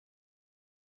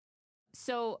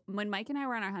So when Mike and I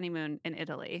were on our honeymoon in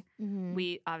Italy,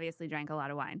 we obviously drank a lot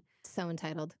of wine. So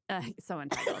entitled. So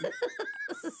entitled.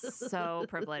 So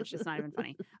privileged. It's not even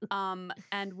funny.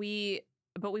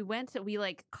 But we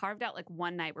like carved out like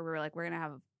one night where we were like, we're going to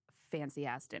have a fancy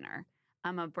ass dinner.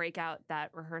 I'm going to break out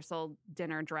that rehearsal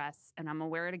dinner dress and I'm going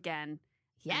to wear it again.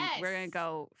 Yes. We're going to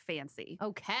go fancy.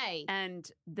 Okay. And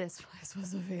this place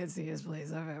was the fanciest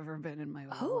place I've ever been in my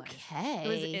whole life. Okay. It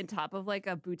was in top of like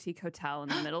a boutique hotel in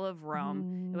the middle of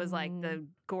Rome. It was like the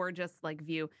gorgeous like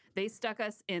view. They stuck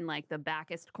us in like the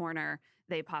backest corner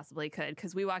they possibly could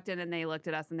because we walked in and they looked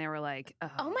at us and they were like,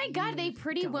 oh my God, they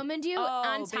pretty womaned you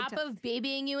on top of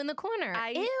babying you in the corner.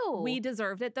 Ew. We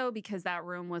deserved it though because that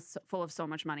room was full of so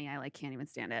much money. I like can't even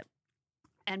stand it.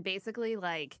 And basically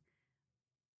like,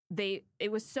 it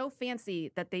was so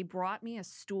fancy that they brought me a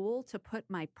stool to put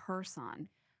my purse on.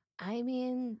 I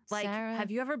mean, like, Sarah, have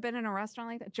you ever been in a restaurant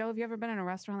like that? Joe, have you ever been in a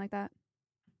restaurant like that?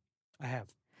 I have.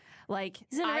 Like,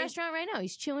 he's in a restaurant right now.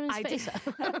 He's chewing his face up.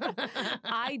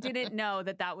 I didn't know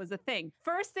that was a thing.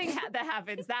 First thing that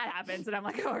happens. And I'm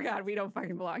like, oh God, we don't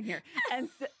fucking belong here. And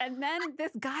then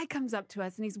this guy comes up to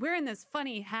us and he's wearing this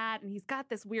funny hat and he's got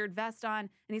this weird vest on and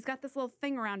he's got this little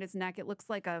thing around his neck. It looks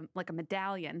like a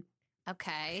medallion.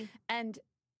 Okay. And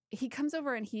he comes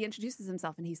over and he introduces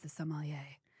himself and he's the sommelier.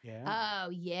 Yeah. Oh,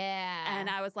 yeah. And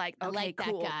I was like, okay, like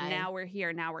cool. that guy. Now we're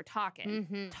here. Now we're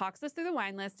talking. Talks us through the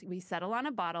wine list. We settle on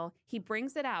a bottle. He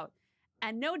brings it out.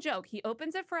 And no joke, he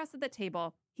opens it for us at the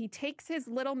table. He takes his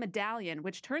little medallion,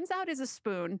 which turns out is a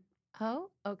spoon. Oh,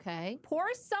 okay.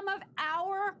 Pours some of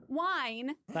our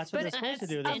wine. That's what they're supposed to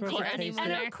do. They're supposed to taste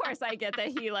And it. of course, I get that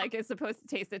he like is supposed to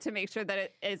taste it to make sure that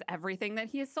it is everything that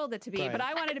he has sold it to be. Right. But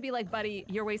I wanted to be like, buddy,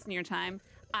 you're wasting your time.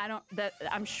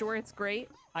 I'm sure it's great.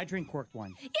 I drink corked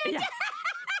wine. Yeah.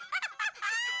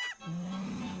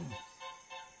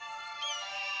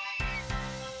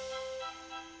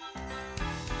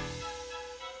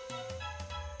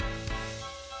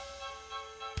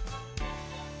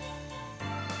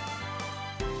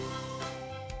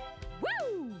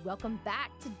 Welcome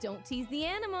back to Don't Tease the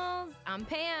Animals. I'm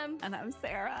Pam. And I'm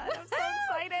Sarah. And I'm so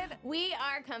excited. We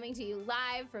are coming to you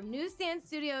live from Newsstand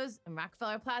Studios in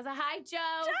Rockefeller Plaza. Hi,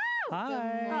 Joe.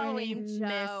 Hi. Good morning, we Joe.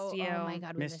 missed you. Oh, my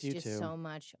God. We missed you too. so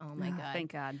much. Oh, my God.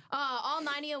 Thank God. All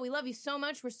 9 of you, we love you so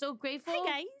much. We're so grateful. Hi,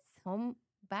 guys. Home,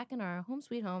 back in our home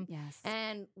sweet home. Yes.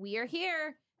 And we are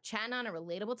here chatting on a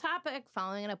relatable topic,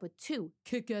 following it up with 2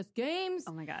 kick-ass games.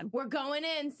 Oh, my God. We're going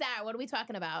in. Sarah, what are we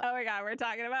talking about? Oh, my God. We're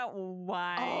talking about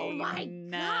wine. Oh, my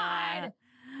God.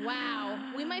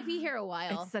 Wow. We might be here a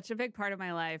while. It's such a big part of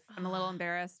my life. I'm a little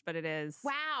embarrassed, but it is.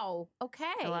 Wow. Okay.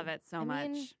 I love it so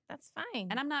much. Mean, that's fine.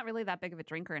 And I'm not really that big of a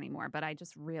drinker anymore, but I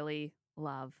just really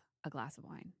love a glass of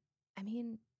wine. I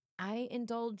mean, I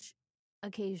indulge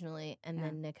occasionally, and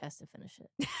then Nick has to finish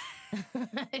it.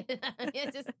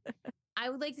 I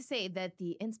would like to say that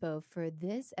the inspo for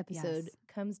this episode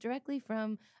comes directly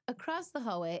from across the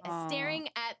hallway, staring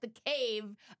at the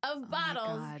cave of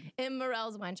bottles in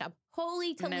Morel's Wine Shop.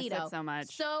 Holy Toledo. Miss it so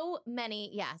much. So many.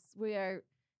 Yes, we are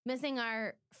missing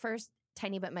our first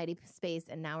tiny but mighty space,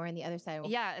 and now we're on the other side.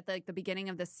 Yeah, at the beginning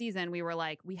of this season, we were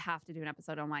like, we have to do an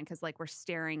episode on wine because like we're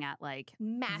staring at like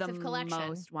massive the collection.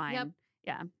 Most wine. Yep.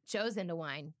 Yeah. Joe's into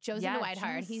wine. Joe's into wine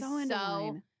hard. He's so into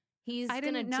wine. He's I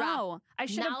gonna didn't drop know. I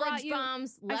should have brought knowledge you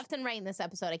bombs left and right in this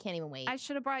episode. I can't even wait. I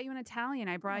should have brought you an Italian.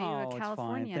 I brought you a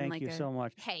Californian. Thank like you so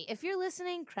much. Hey, if you're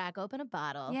listening, crack open a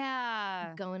bottle.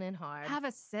 Yeah. Going in hard. Have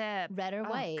a sip. Red or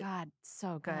white. Oh, God,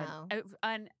 so good. Wow.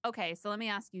 And okay, so let me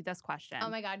ask you this question. Oh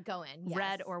my God, go in. Yes.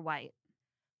 Red or white?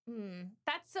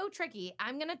 That's so tricky.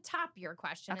 I'm going to top your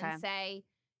question and say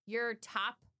your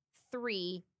top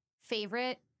 3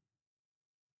 favorite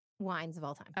wines of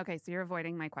all time. Okay, so you're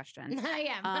avoiding my question. I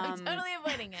am. I'm totally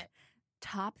avoiding it.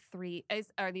 Top 3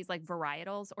 are these like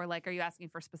varietals or like are you asking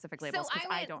for specific labels? Because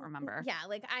I don't remember. Yeah,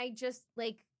 like I just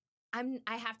like I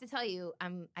have to tell you,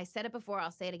 I said it before,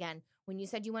 I'll say it again. When you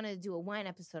said you wanted to do a wine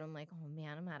episode, I'm like, oh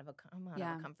man, I'm out of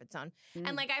a comfort zone.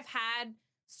 And like I've had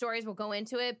stories, we'll go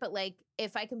into it, but like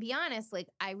if I can be honest, like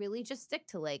I really just stick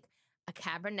to like a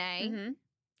Cabernet,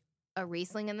 a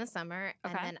Riesling in the summer,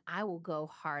 and then I will go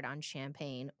hard on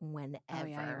champagne whenever. Oh,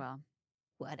 yeah, you will.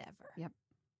 Whatever. Yep.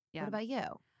 Yeah. What about you?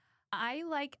 I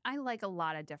like a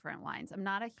lot of different wines. I'm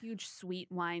not a huge sweet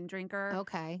wine drinker.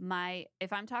 Okay.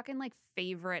 If I'm talking like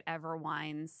favorite ever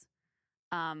wines,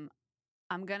 I'm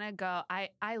gonna go.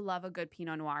 I love a good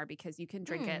Pinot Noir because you can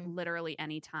drink it literally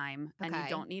anytime and you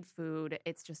don't need food.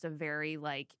 It's just a very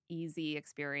like easy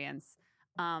experience.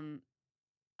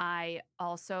 I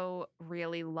also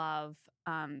really love.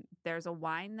 There's a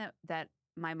wine that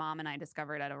my mom and I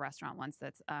discovered at a restaurant once.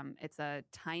 That's it's a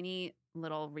tiny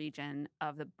little region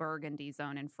of the Burgundy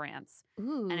zone in France,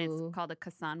 Ooh. and it's called a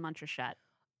Cassan Montrachet.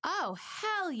 Oh,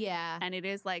 hell yeah. And it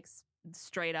is like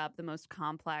straight up the most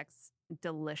complex,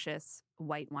 delicious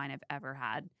white wine I've ever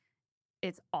had.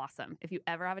 It's awesome. If you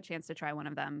ever have a chance to try one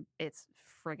of them, it's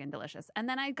friggin' delicious. And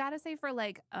then I gotta say, for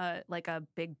like a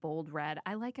big bold red,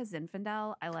 I like a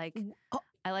Zinfandel. I like Who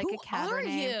a Cabernet. are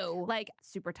you? Like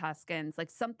Super Tuscans, like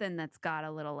something that's got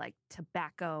a little like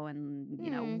tobacco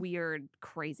and weird,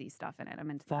 crazy stuff in it.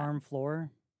 I'm into Farm floor.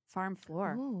 Farm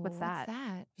Floor. Ooh, What's that?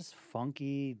 Just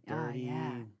funky, dirty.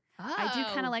 yeah. Oh. I do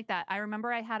kind of like that. I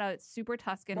remember I had a Super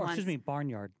Tuscan Oh, once. excuse me,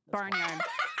 barnyard. Barnyard.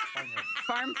 Barnyard.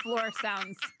 Farm Floor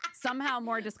sounds somehow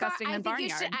more disgusting than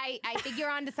Barnyard. I think you're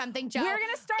onto something, Joe. We're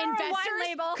gonna start our wine Investors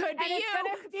label, could be and it's you.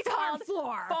 gonna be Farm called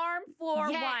Floor. Farm Floor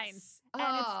Yes. Wines, and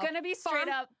Oh, it's gonna be straight farm-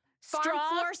 up Farm straw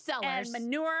floor sellers. and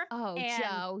manure. Oh, and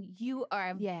Joe, you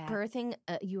are Yeah. birthing.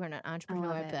 You are an entrepreneur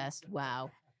love at it. best.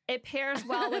 Wow. It pairs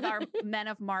well with our Men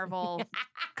of Marvel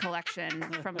collection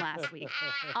from last week.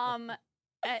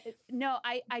 No,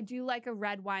 I do like a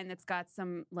red wine that's got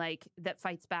some like that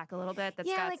fights back a little bit. That's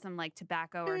Yeah, got like- some like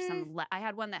tobacco or some. I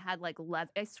had one that had like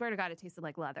leather. I swear to God, it tasted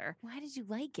like leather. Why did you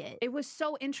like it? It was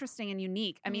so interesting and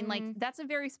unique. I mean, like that's a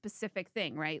very specific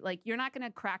thing, right? Like you're not going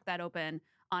to crack that open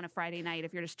on a Friday night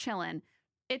if you're just chilling.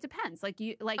 It depends. Like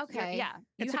you, like you're- Okay. yeah,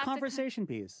 you It's a have to conversation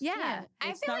piece. Yeah. I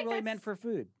It's feel not like really that's- meant for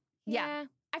food. Yeah.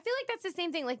 I feel like that's the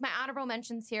same thing. Like my honorable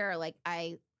mentions here are like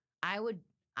I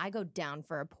go down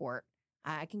for a port.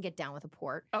 I can get down with a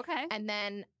port, Okay. and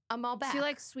then a Malbec. So you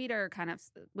like sweeter kind of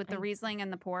with the I- Riesling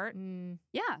and the port?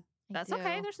 Yeah, I that's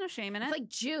okay. do. There's no shame in it. It's like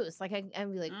juice. Like I'd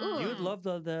be like, ooh. You would love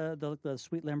the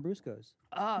sweet Lambruscos.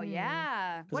 oh Mm.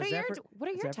 yeah, What are Is your Zephyr- What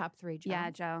are is your Zephyr- top three, Joe?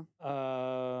 yeah, Joe.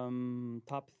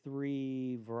 Top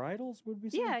 3 varietals, would we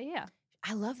say? Yeah.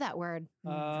 I love that word.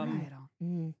 Varietal.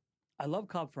 Mm. I love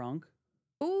Cab Franc.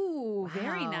 Ooh,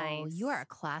 very Wow, nice. You are a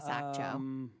class act,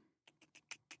 Joe.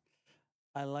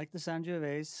 I like the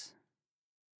Sangiovese.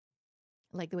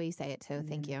 I like the way you say it too.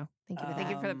 Thank you. Thank you. For Thank that.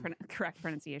 you for the Um, correct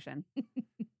pronunciation.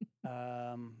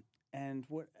 And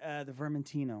what the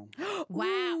Vermentino.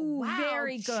 Wow,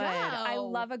 very good. I Joe.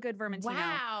 love a good Vermentino.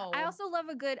 Wow. I also love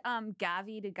a good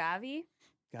Gavi de Gavi.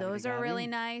 Those are really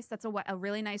nice. That's a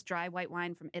really nice dry white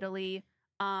wine from Italy.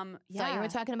 So you were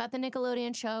talking about the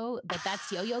Nickelodeon show, but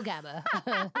that's Yo-Yo Gabba.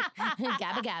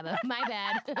 Gabba Gabba. My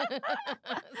bad.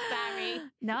 Sorry.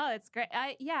 No, it's great.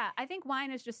 I think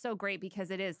wine is just so great because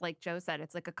it is, like Joe said,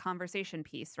 it's like a conversation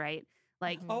piece, right?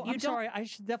 Like, Oh, you I'm don't. sorry. I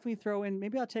should definitely throw in.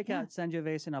 Maybe I'll take out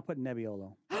Sangiovese and I'll put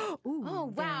Nebbiolo. Ooh,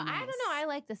 Oh, very wow. I don't nice. know. I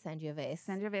like the Sangiovese.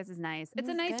 Sangiovese is nice. It's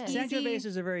a That's nice, good. easy. Sangiovese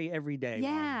is a very everyday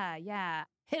wine. Yeah.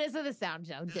 Hit us with a sound,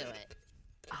 Joe. Do it.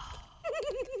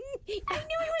 I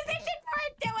knew he was itching for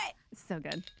it. Do it. It's so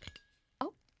good.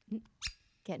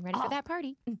 Getting ready for that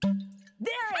party. There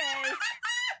it is.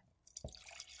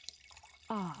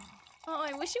 Oh, Oh,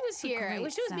 I wish it was a here. I great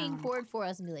wish it was being sound. poured for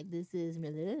us and be like, this is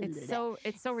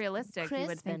it's so realistic. crisp You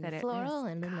would think and that it floral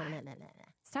is. and God.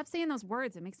 Stop saying those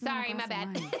words. It makes me want a Sorry, my glass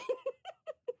bad. of wine.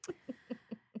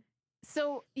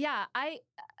 So yeah,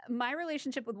 my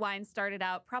relationship with wine started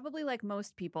out probably like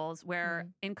most people's, where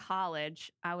in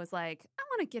college I was like, I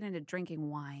want to get into drinking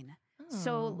wine.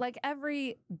 So Oh. like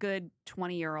every good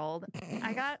 20-year-old,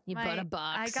 I got You my, bought a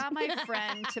box. I got my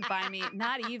friend to buy me.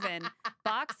 Not even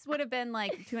box would have been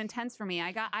like too intense for me.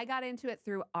 I got into it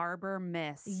through Arbor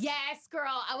Mist. Yes,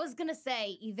 girl. I was gonna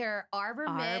say either Arbor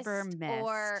Mist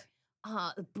or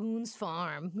Boone's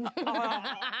Farm.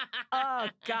 Oh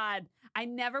God, I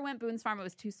never went Boone's Farm. It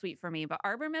was too sweet for me. But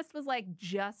Arbor Mist was like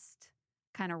just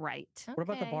kind of right. What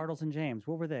about the Okay. Bartles and James?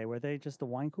 What were they? Were they just the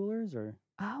wine coolers or?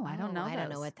 Oh, I don't know. I don't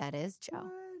know those. what that is,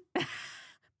 Joe.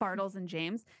 Bartles and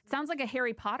James. Sounds like a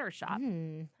Harry Potter shop.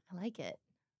 I like it.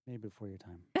 Maybe before your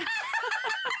time.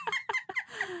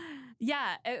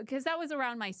 Yeah, because that was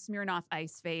around my Smirnoff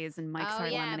Ice phase and Mike's oh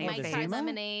Hard yeah, Lemonade Mike's phase. Hard Zima?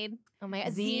 Lemonade. Oh my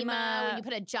God, Zima. Zima. When you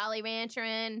put a Jolly Rancher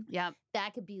in, Yep.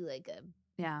 that could be like a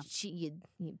Yeah. you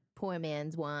poor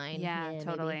man's wine. Yeah, maybe.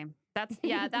 totally. That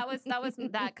was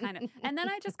that kind of, and then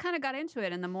I just kind of got into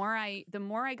it, and the more I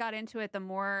got into it, the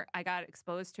more I got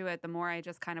exposed to it, the more I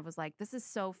just kind of was like, this is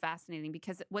so fascinating.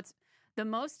 Because what's the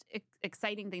most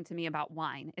exciting thing to me about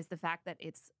wine is the fact that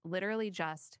it's literally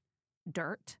just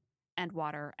dirt and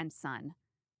water and sun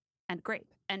and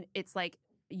grape, and it's like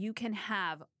you can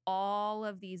have all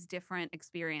of these different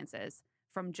experiences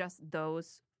from just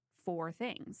those 4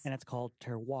 things. And it's called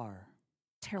terroir.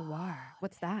 Terroir,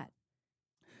 what's that?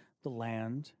 The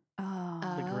land, Oh,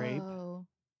 The grape. Oh.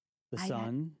 the I-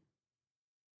 sun,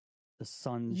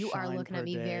 sunshine. You are looking at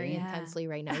me very Yeah. intensely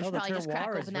right now. You No, should the probably just crack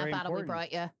terroir is open that very bottle we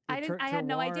important. brought you. I had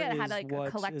no idea it had, Terroir like, a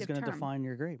is collective what is term. going to define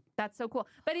your grape. That's so cool.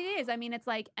 But it is. I mean, it's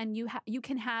like, and you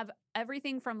can have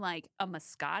everything from like a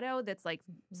Moscato that's like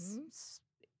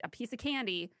a piece of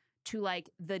candy to like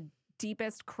the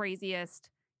deepest, craziest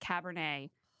Cabernet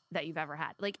that you've ever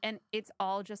had. Like, and it's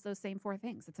all just those same 4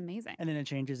 things. It's amazing. And then it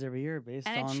changes every year based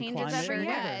And it on changes climate every and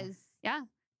year. weather. Yes. Yeah.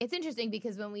 It's interesting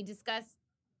because when we discuss,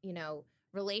 you know,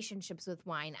 relationships with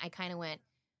wine, I kind of went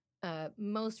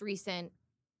most recent,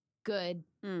 good,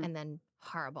 Mm. and then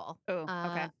horrible. Oh,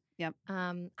 okay. Yep.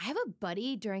 I have a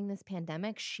buddy during this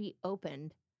pandemic. She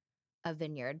opened a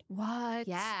vineyard. What?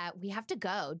 Yeah, we have to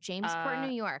go. Jamesport,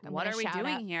 New York. I'm What gonna are we shout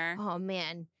doing out- here? Oh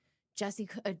man,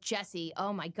 Jessie.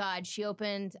 Oh my God, she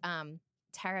opened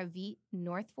Taravit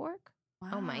North Fork.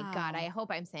 Oh my God, I Wow.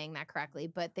 hope I'm saying that correctly.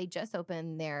 But they just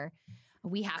opened their.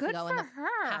 We have Good to go for in the.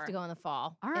 her. Have to go in the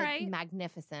fall. All It's right.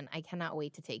 magnificent. I cannot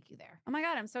wait to take you there. Oh my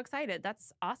God, I'm so excited.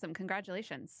 That's awesome.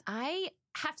 Congratulations. I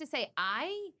have to say,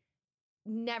 I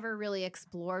never really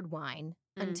explored wine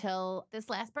Mm. until this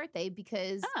last birthday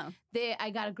because Oh,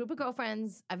 I got a group of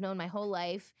girlfriends I've known my whole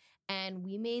life, and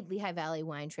we made Lehigh Valley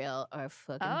Wine Trail our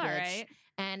fucking all bitch. right.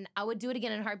 And I would do it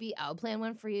again in a heartbeat. I would plan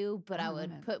one for you, but I I love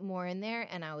would it. put more in there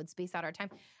and I would space out our time.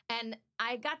 And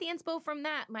I got the inspo from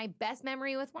that. My best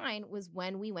memory with wine was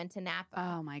when we went to Napa.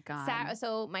 Oh my God.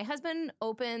 So my husband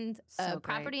opened So a great.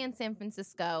 property in San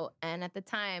Francisco, and at the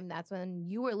time, that's when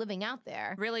you were living out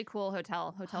there. Really cool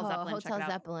hotel. Hotel Zeppelin. Check Hotel it out.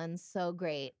 Zeppelin, so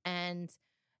great. And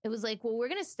it was like, well, we're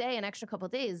gonna stay an extra couple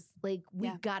days. Like, we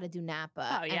Yeah. got to do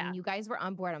Napa. Oh, yeah. And you guys were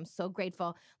on board. I'm so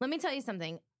grateful. Let me tell you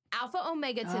something. Alpha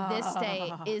Omega to this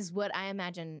day is what I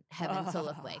imagine heaven to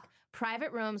look like.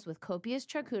 Private rooms with copious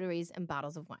charcuteries and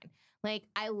bottles of wine. Like,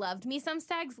 I loved me some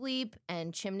Stag's Leap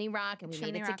and Chimney Rock, and we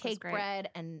Chimney made it to Rock was Cake great. Bread,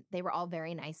 and they were all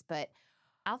very nice. But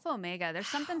Alpha Omega. There's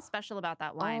something special about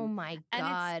that wine. oh my And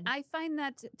God. I find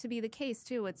that to be the case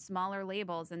too with smaller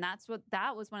labels. And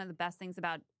that was one of the best things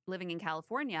about living in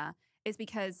California is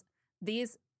because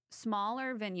these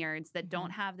smaller vineyards that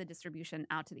don't have the distribution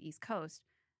out to the East Coast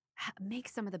make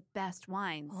some of the best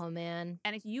wines. oh man.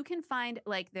 And if you can find,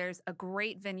 like, there's a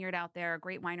great vineyard out there, a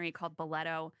great winery called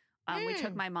Boleto. We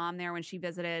took my mom there when she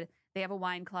visited. They have a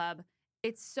wine club.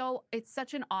 It's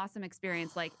such an awesome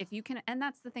experience. Like, if you can, and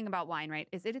that's the thing about wine, right?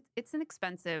 Is it's an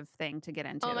expensive thing to get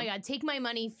into. Oh my God. Take my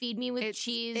money, feed me with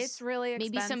cheese. It's really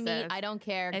expensive. maybe some meat. I don't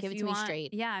care. If Give it to you me want-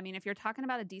 straight. Yeah, I mean, if you're talking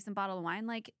about a decent bottle of wine,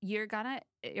 like you're gonna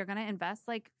invest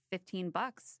like $15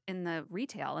 in the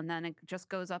retail, and then it just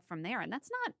goes up from there. And that's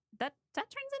not that turns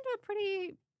into a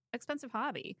pretty expensive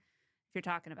hobby if you're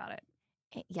talking about it.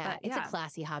 Yeah, But, it's yeah. a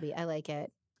classy hobby. I like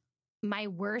it. My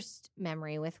worst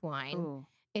memory with wine Ooh,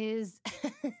 is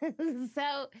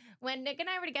so when Nick and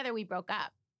I were together, we broke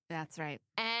up. that's right.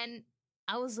 And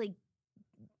I was like,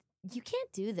 you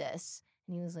can't do this.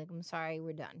 And he was like, I'm sorry,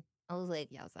 we're done. I was like,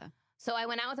 Yowza. so I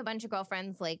went out with a bunch of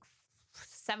girlfriends, like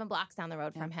 7 blocks down the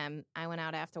road Yeah. from him. I went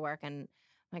out after work, and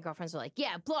my girlfriends were like,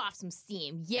 yeah, blow off some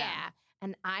steam. Yeah. Yeah.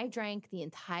 And I drank the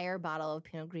entire bottle of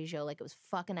Pinot Grigio like it was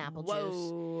fucking apple juice.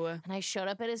 Whoa. And I showed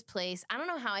up at his place. I don't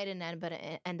know how I didn't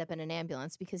end up in an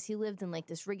ambulance because he lived in like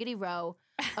this rickety row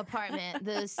apartment.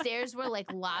 The stairs were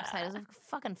like lopsided. It was like a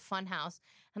fucking fun house.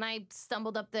 And I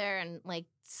stumbled up there and like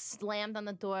slammed on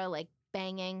the door, like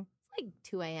banging. It's like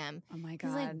 2 a.m. Oh my He's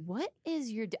God. like, what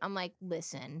is your... I'm like,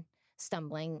 listen,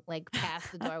 stumbling like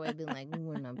past the doorway, being like,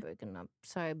 we're not breaking up.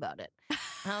 Sorry about it.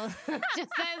 I was just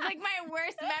it's like my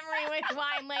worst memory with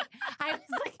wine. Like I was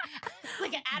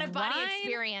like an out of body Wine?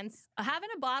 experience. Having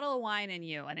a bottle of wine in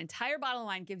you, an entire bottle of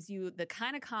wine, gives you the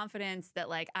kind of confidence that,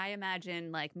 like, I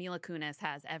imagine, like, Mila Kunis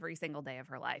has every single day of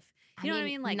her life. You know what I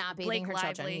mean? Like, not bathing Blake her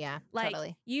Lively. children. Yeah, Like,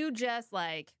 totally. you just,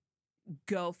 like,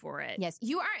 go for it. Yes,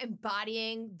 you are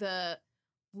embodying the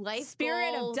life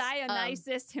Spirit goals of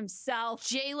Dionysus himself.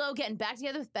 J Lo getting back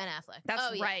together with Ben Affleck. That's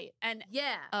oh, yeah. right. And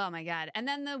Yeah. oh my God. And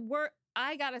then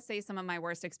I gotta say, some of my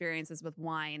worst experiences with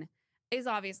wine is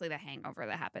obviously the hangover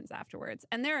that happens afterwards.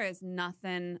 And there is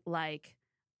nothing like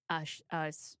a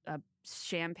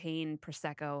champagne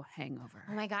prosecco hangover.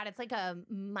 Oh my God, it's like a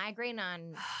migraine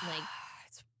on like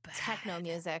it's bad. techno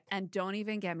music. And don't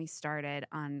even get me started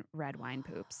on red wine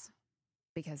poops,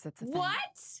 because that's a thing. What?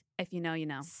 If you know, you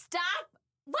know. Stop.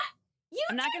 What? You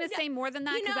I'm not going to did- say more than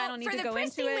that You because know, I don't need for to the go into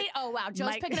pristine it. lady- Oh wow, Joe's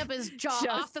Mike- picking up his jaw Joe's-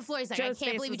 off the floor. He's like, I Joe's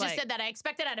can't face believe you was just like- said that. I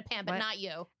expected out of Pam, but What? not you.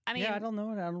 Yeah, I mean, I don't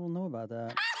know about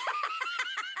that.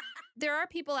 there are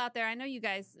people out there. I know you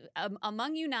guys,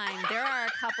 among you 9, there are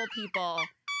a couple people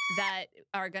that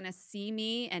are gonna see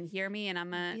me and hear me, and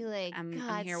Be like, I'm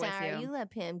God, here Sarah, with you. you let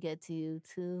Pam get to you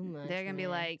too much. They're gonna be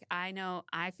man." like, I know,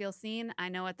 I feel seen. I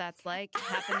know what that's like. It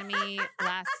happened to me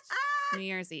last New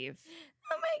Year's Eve.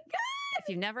 Oh my God. If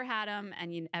you've never had them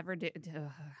and you never did,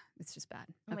 it's just bad.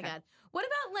 Oh my God. What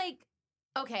about like,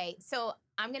 okay, so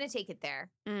I'm going to take it there.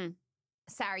 Mm.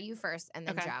 Sarah, you first, and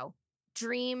then Okay. Joe.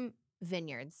 Dream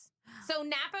Vineyards. So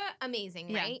Napa, amazing,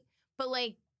 Yeah. right? But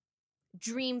like,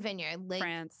 Dream Vineyard, like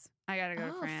France. I gotta go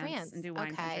to Oh, France, France. and do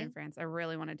wine country Okay. in France. I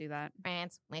really want to do that.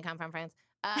 France. We come from France.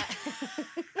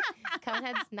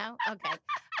 Coneheads? No? Okay.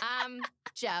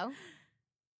 Joe.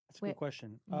 That's a Wait. good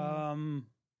question. Mm.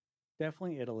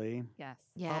 Definitely Italy. Yes.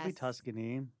 Yes. Probably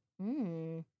Tuscany.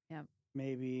 Mm.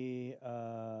 Maybe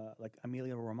like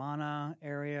Emilia Romagna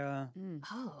area, Mm.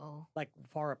 Oh. like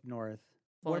far up north.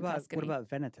 Full What in about Tuscany.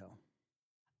 Veneto?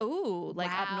 Ooh,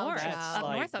 like up Wow, north. Joe. Up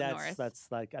like north, up that's north.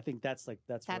 that's like I think that's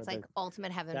That's where like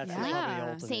ultimate heaven that's for like like probably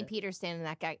Yeah. ultimate. St. Peter standing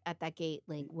at that gate,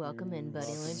 like, welcome in, buddy.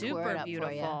 Let me Welcome in. pour it super up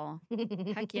beautiful. For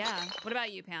you. Heck yeah. What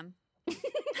about you, Pam?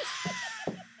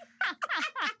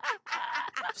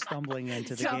 Stumbling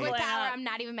into the Drunk gate. with Stumbling power. up. I'm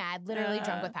not even mad. Literally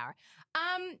drunk Uh. with power.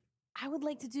 I would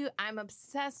like to do. I'm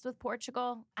obsessed with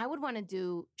Portugal. I would want to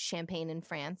do Champagne in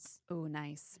France. Oh,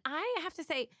 nice. I have to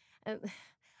say,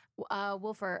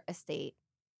 Wolfer Estate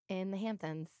in the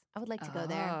Hamptons. I would like to go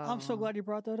there. Oh. I'm so glad you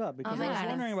brought that up because my I was God.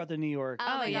 wondering about the New York.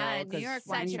 Oh my yeah, God, New York such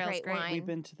wine a trail's great great. wine. We've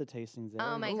been to the tastings there.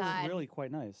 Oh my It was God. really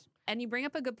quite nice. And you bring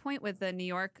up a good point with the New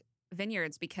York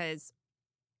vineyards because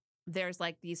there's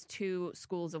like these two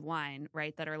schools of wine,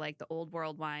 right? That are like the old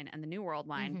world wine and the new world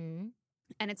wine. Mhm.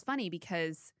 And it's funny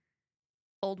because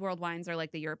old world wines are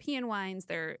like the European wines.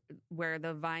 They're where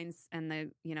the vines and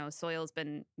the, soil's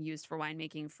been used for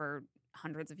winemaking for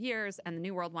hundreds of years. And the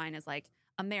new world wine is like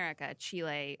America,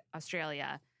 Chile,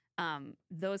 Australia,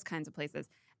 those kinds of places.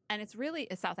 And it's really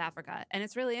South Africa. And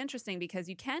it's really interesting because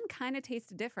you can kind of taste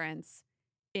a difference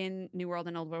in New World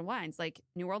and Old World wines. Like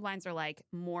New World wines are like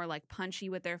more like punchy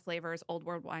with their flavors. Old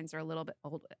World wines are a little bit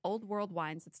old world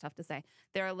wines. It's tough to say.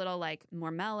 They're a little like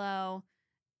more mellow.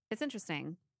 It's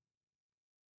interesting.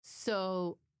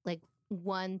 So, like,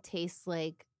 one tastes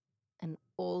like an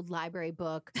old library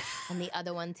book, and the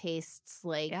other one tastes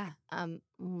like Yeah.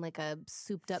 like a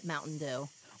souped up Mountain Dew.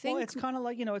 Well, it's kind of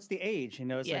like it's the age.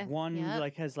 It's Yeah. like one Yep.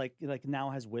 like has like now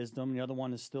has wisdom. The other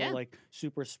one is still Yeah. like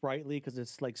super sprightly because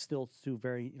it's like still too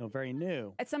very very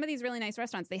new. At some of these really nice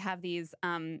restaurants, they have these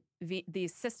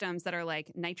these systems that are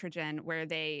like nitrogen, where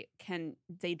they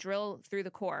drill through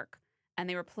the cork and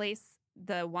they replace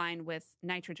the wine with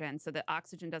nitrogen so that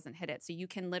oxygen doesn't hit it. So you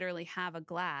can literally have a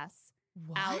glass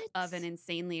out of an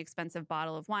insanely expensive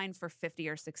bottle of wine for $50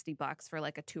 or $60 for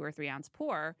like a 2 or 3 ounce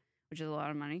pour, which is a lot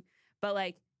of money. But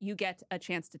like you get a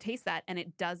chance to taste that and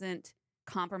it doesn't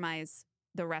compromise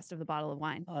the rest of the bottle of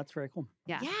wine. Oh, that's very cool.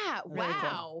 Yeah. Yeah. Really cool.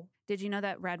 Wow. Did you know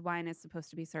that red wine is supposed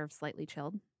to be served slightly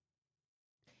chilled?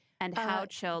 And how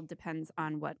chilled depends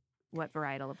on what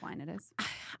varietal of wine it is.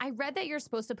 I read that you're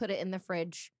supposed to put it in the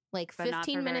fridge like But not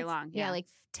 15 for very minutes. long, Yeah, yeah. like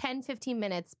 10, 15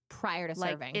 minutes prior to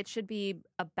Like serving. it should be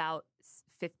about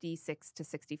 56 to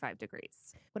 65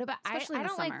 degrees. What about especially I in the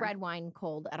don't like summer. red wine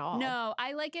cold at all. No,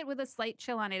 I like it with a slight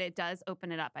chill on it. It does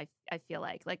open it up. I feel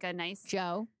like a nice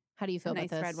Joe, how do you feel nice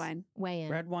about this? red wine. Weigh in.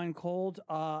 Red wine cold.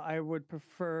 I would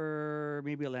prefer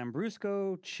maybe a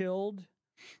Lambrusco chilled.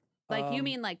 Like you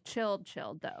mean like chilled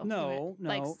though? No, no,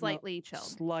 like no. slightly chilled.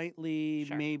 Slightly,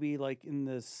 Sure. maybe like in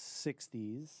the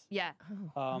 60s. Yeah.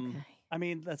 Oh, Um, okay. I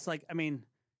mean,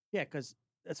 yeah, because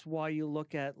that's why you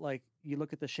look at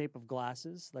the shape of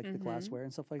glasses, like the Mhm. glassware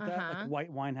and stuff like that. Uh-huh. Like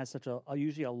white wine has such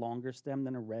usually a longer stem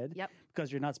than a red. Yep.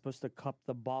 Because you're not supposed to cup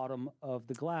the bottom of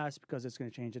the glass because it's going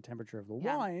to change the temperature of the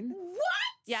Yeah. wine.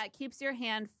 Yeah, it keeps your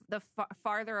hand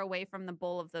farther away from the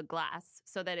bowl of the glass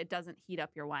so that it doesn't heat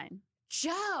up your wine.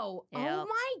 Joe, Yep. oh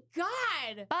my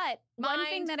God. But one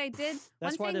thing Mind- that I did,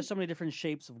 That's one why thing, there's so many different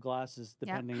shapes of glasses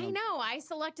depending I on. know. I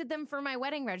selected them for my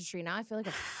wedding registry. Now I feel like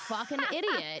a fucking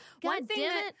idiot. God one thing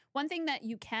damn it. one thing that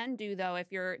you can do though,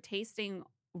 if you're tasting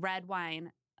red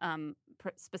wine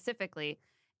specifically,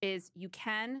 is you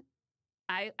can.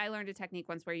 I learned a technique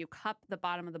once where you cup the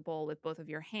bottom of the bowl with both of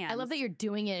your hands. I love that you're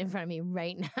doing it in front of me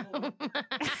right now.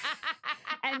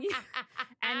 and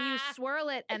you swirl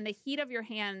it, and the heat of your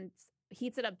hands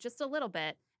heats it up just a little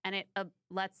bit, and it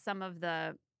lets some of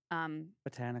the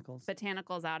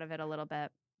Botanicals. out of it a little bit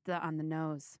on the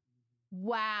nose,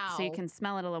 Wow. so you can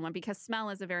smell it a little more because smell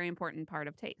is a very important part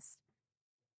of taste.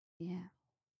 Yeah.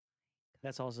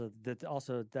 That's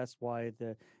that's why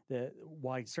the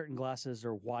why certain glasses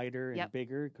are wider and Yep.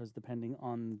 bigger, because depending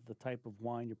on the type of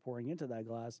wine you're pouring into that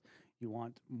glass, you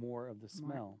want more of the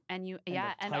smell. And you, And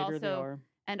yeah, the and tighter they also are,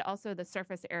 and also the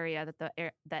surface area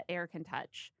that air can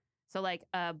touch. So like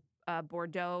a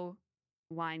Bordeaux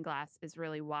wine glass is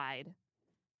really wide,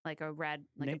 like a red,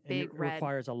 like a and big it red.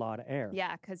 requires a lot of air.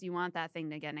 Yeah, because you want that thing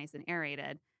to get nice and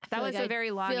aerated. I That feel was like a very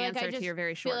long feel like I answer to just your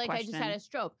very short feel like question. I just had a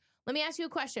stroke. Let me ask you a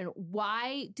question.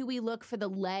 Why do we look for the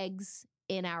legs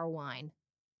in our wine?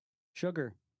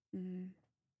 Sugar. Mhm.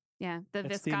 Yeah, the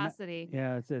It's the viscosity.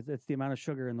 Yeah, it's the amount of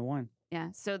sugar in the wine.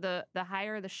 Yeah. So the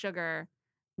higher the sugar,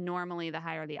 normally the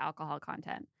higher the alcohol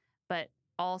content. But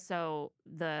also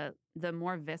the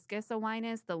more viscous a wine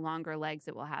is, the longer legs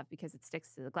it will have because it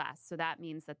sticks to the glass. So that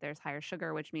means that there's higher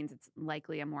sugar, which means it's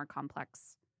likely a more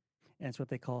complex. And it's what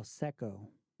they call secco.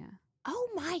 Oh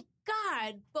my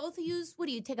God. Both of you, what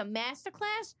do you take a master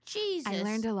class? Jesus. I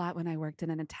learned a lot when I worked in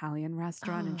an Italian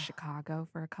restaurant in Oh. Chicago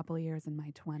for a couple of years in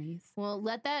my 20s. Well,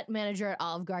 let that manager at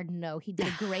Olive Garden know. He did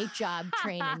a great job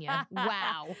training you.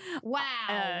 Wow.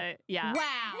 Wow. Yeah.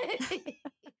 Wow.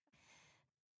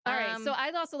 All right. So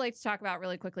I'd also like to talk about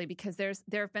really quickly, because there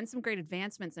have been some great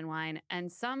advancements in wine,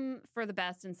 and some for the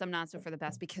best and some not so for the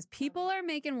best, because people are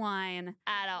making wine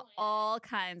out of all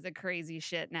kinds of crazy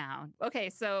shit now. Okay,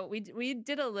 so we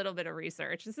did a little bit of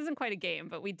research. This isn't quite a game,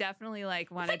 but we definitely wanted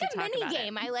it's like to a talk mini about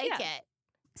game. it. I like Yeah. it.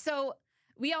 So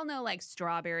we all know like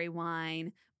strawberry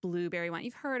wine, blueberry wine.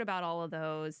 You've heard about all of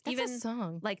those. That's Even a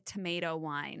song. like tomato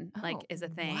wine, Oh, is a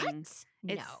thing. What? It's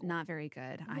No. not very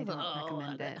good. I don't Ugh.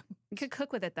 recommend it. You could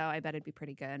cook with it though. I bet it'd be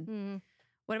pretty good. Mm.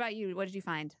 What about you? What did you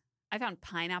find? I found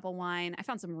pineapple wine. I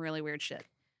found some really weird shit.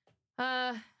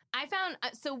 I found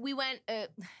so we went.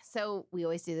 So we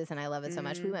always do this, and I love it so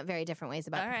much. We went very different ways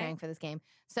about All right. preparing for this game.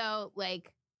 So,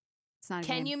 like, It's not. A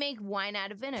can game. you make wine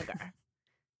out of vinegar?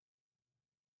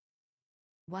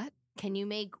 What? Can you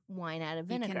make wine out of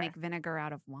vinegar? You can make vinegar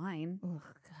out of wine. Oh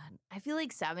God, I feel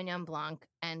like Sauvignon Blanc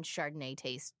and Chardonnay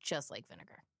taste just like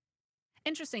vinegar.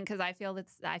 Interesting, because I feel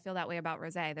that way about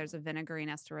rosé. There's a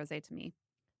vinegariness to rosé to me.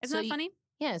 Isn't So that you- funny?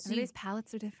 Yeah. So you, Everybody's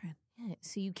palates are different. yeah,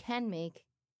 so you can make.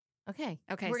 Okay.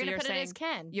 Okay, We're so gonna you're put it as saying-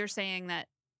 can. You're saying that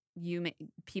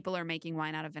people are making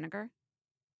wine out of vinegar?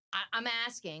 I'm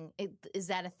asking. Is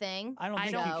that a thing? I don't I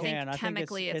think don't you think can. I think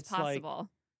chemically it's like- possible.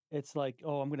 It's like,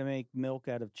 oh, I'm going to make milk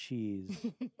out of cheese.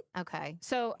 Okay.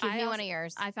 So Give me one of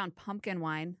yours. I found pumpkin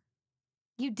wine.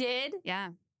 You did? Yeah.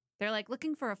 They're like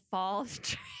looking for a fall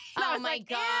tree. Oh I was my like,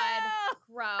 God. "Ew."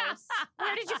 Gross.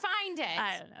 Where did you find it?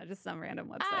 I don't know, just some random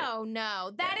website. Oh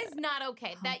no, that is not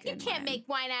okay. That you Pumpkin can't wine. make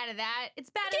wine out of that. It's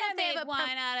bad You enough can't they make have a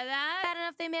wine out of that. bad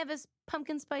enough they may have a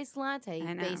pumpkin spice latte.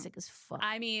 I know. Basic as fuck.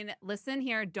 I mean, listen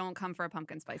here, don't come for a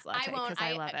pumpkin spice latte I won't. because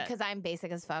I love it. because I'm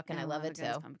basic as fuck and I love it a good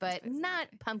too. pumpkin But spice not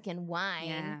latte. pumpkin wine.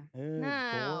 Yeah.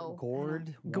 No.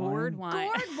 Gourd Gourd wine.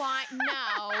 wine. Gourd wine?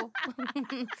 No.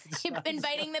 You're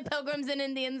inviting the pilgrims and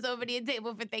Indians over to your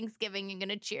table for Thanksgiving. You're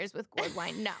gonna cheers with gourd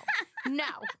wine? No, no,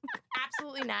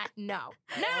 absolutely not. No,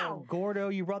 Oh, no. Gordo,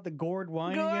 you brought the gourd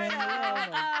wine Gourd- again? Oh, my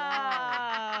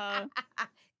God. Oh.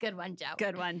 Good one, Joe.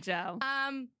 Good one, Joe.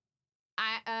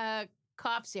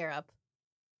 Cough syrup.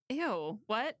 Ew.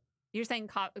 What? You're saying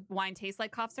wine tastes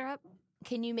like cough syrup?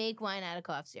 Can you make wine out of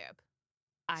cough syrup?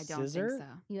 I don't Scissor? think so.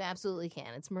 You absolutely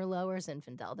can. It's Merlot or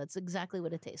Zinfandel. That's exactly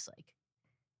what it tastes like.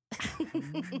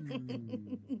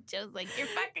 Joe's like, you're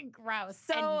fucking gross.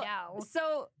 So- and no.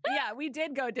 So, yeah, we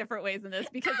did go different ways in this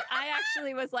because I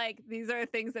actually was like, these are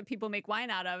things that people make wine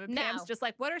out of. And No. Pam's just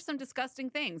like, what are some disgusting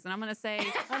things? And I'm going to say,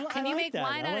 I can you like make that.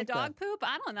 wine I out like of dog that. poop?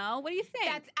 I don't know. What do you think?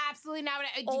 That's absolutely not what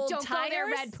I Old don't go there,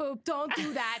 tires? red poop. Don't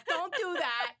do that. Don't do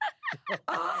that.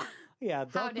 Ugh. Yeah, How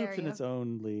dog dare poop's in you. its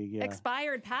own league. Yeah.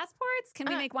 Expired passports? Can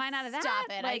we make wine out of that? Stop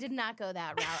it. I Like, did not go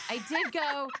that route. I did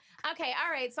go, okay, all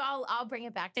right, so I'll bring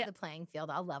it back to the playing field.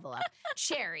 I'll level up.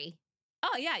 Cherry.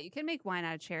 Oh, yeah, you can make wine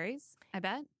out of cherries, I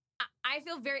bet. I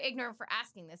feel very ignorant for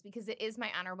asking this because it is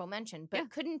my honorable mention, but Yeah.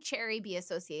 couldn't cherry be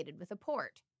associated with a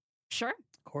port? Sure.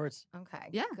 Of course. Okay.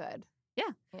 Yeah. Good. Yeah.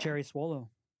 Yeah. Cherry swallow.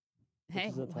 Hey.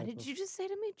 is a What type did of- you just say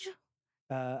to me, Joe?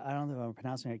 I don't know if I'm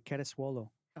pronouncing it. Kereswallow.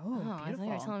 Oh, I thought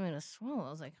you were telling me to swallow. I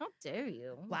was like, how dare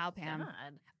you? Wow, Pam.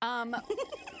 God.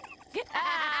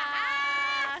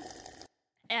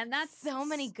 And that's So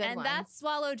many good and ones. that's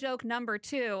swallow joke number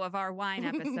 2 of our wine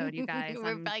episode, you guys. We're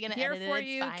I'm probably gonna here edit it, for it's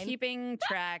you, fine. keeping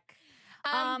track.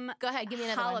 Go ahead, give me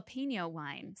another one. jalapeno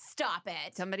wine. Stop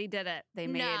it. Somebody did it. They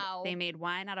No. made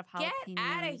wine out of Get jalapenos.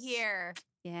 out of here.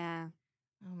 Yeah.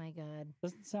 Oh my God.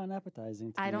 Doesn't sound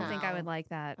appetizing. To I me. don't think I No. would like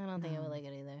that. I don't think I No. would like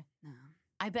it either. No.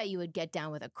 I bet you would get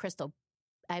down with a Crystal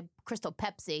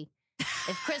Pepsi.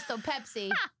 If Crystal Pepsi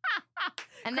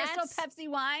And Crystal Pepsi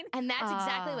wine. And that's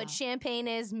exactly what champagne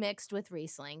is mixed with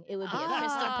Riesling. It would be a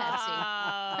Crystal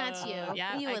Pepsi. That's you.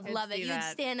 Yeah, you I would could love it. see You'd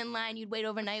that. stand in line. You'd wait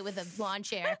overnight with a lawn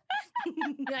chair.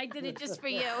 I did it just for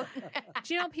you.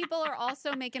 Do you know people are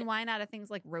also making wine out of things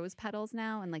like rose petals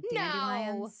now and like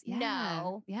dandelions?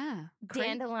 No. Yeah.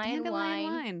 Dandelion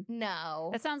wine. No.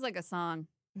 That sounds like a song.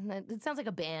 It sounds like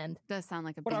a band. Does sound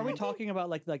like a But band. are we talking about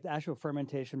like the actual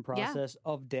fermentation process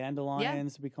of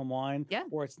dandelions to become wine? Yeah.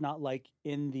 Or it's not like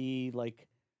in the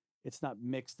it's not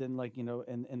mixed in like in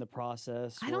the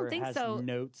process. I don't where think it has so.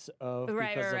 Notes of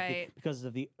Right, because right. because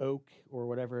of the oak or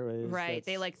whatever it is. Right.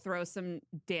 They that's- like throw some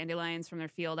dandelions from their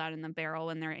field out in the barrel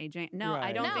when they're aging. No, I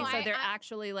Right. don't No, think so. I- They're I-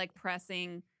 actually like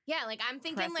pressing. Yeah, like I'm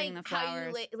thinking Pressing like the how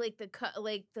you flowers. like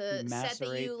the set that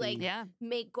Macerate you like the- Yeah.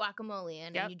 make guacamole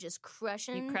in, Yep. and you just crush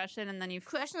You crush it and then you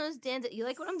crushing those dandelions. You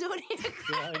like what I'm doing here?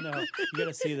 Yeah, I know. You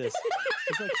gotta see this.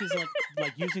 It's like she's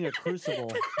like using a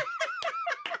crucible.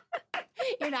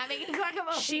 You're not making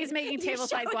guacamole. She's making You're tableside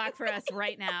showing- guac for us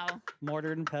right now.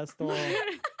 Mortar and pestle.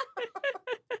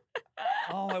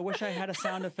 Oh, I wish I had a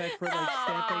sound effect for like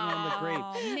stamping on the grape.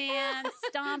 Oh, man,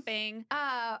 stomping.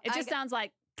 It just sounds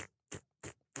like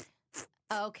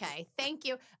Okay, thank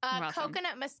you. You're welcome.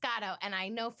 Coconut Moscato, and I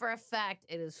know for a fact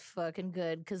it is fucking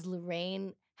good because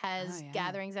Lorraine has Oh, yeah.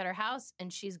 gatherings at her house,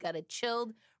 and she's got it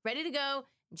chilled, ready to go,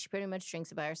 and she pretty much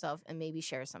drinks it by herself and maybe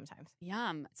shares sometimes.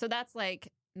 yum. So that's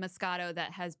like Moscato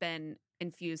that has been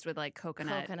infused with like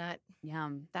coconut.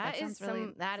 Yum. That is sounds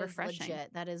really that is refreshing.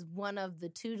 legit. That is one of the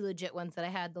two legit ones that I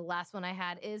had. The last one I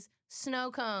had is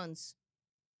snow cones.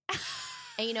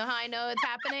 And you know how I know it's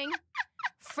happening?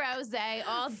 Froze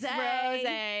all day.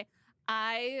 Froze.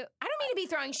 I don't mean to be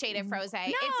throwing shade at Froze.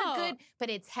 It's No. a good, but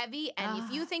it's heavy. And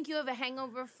if you think you have a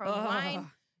hangover from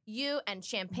wine, you and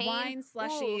champagne, Wine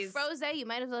slushies. Froze, you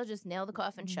might as well just nail the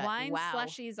coffin shut. Wine wow.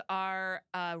 slushies are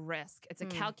a risk. It's a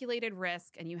calculated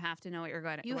risk, and you have to know what you're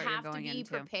going. You what have you're to going be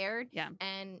into. prepared. Yeah.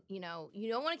 And, you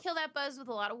don't want to kill that buzz with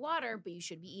a lot of water, but you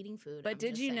should be eating food. But I'm did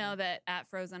just you saying. know that at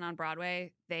Frozen on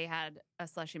Broadway, they had a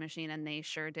slushy machine, and they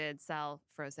sure did sell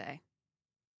Froze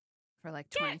for like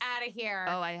 20. Get out of here.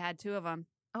 Oh, I had 2 of them.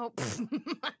 Oh.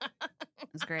 It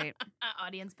was great.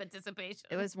 Audience participation.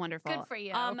 It was wonderful. Good for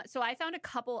you. So I found a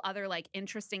couple other like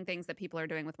interesting things that people are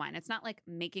doing with wine. It's not like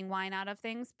making wine out of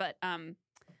things, but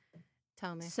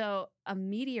Tell me. so a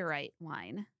meteorite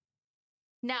wine.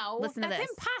 No, Listen to that's this.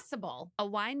 impossible. A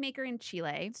winemaker in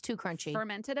Chile It's too crunchy.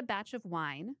 fermented a batch of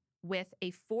wine with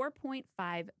a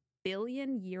 4.5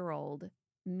 billion year old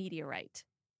meteorite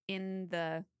in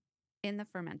the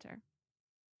fermenter.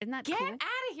 Isn't that Get cool? out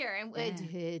of here. And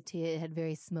it had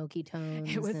very smoky tones.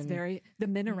 It was and- the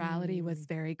minerality was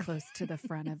very close to the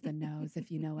front of the nose, if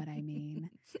you know what I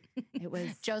mean. It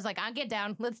was. Joe's like, I'll get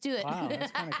down. Let's do it. Wow,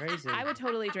 that's kind of crazy. I would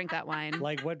totally drink that wine.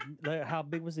 Like how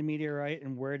big was the meteorite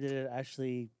and where did it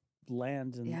actually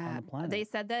land on the planet? They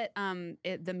said that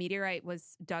the meteorite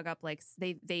was dug up like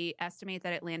they estimate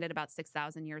that it landed about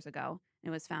 6,000 years ago.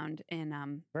 It was found in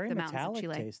Very the mountains of metallic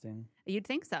Chile. tasting. You'd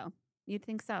think so. You'd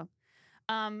think so.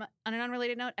 On an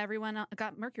unrelated note, everyone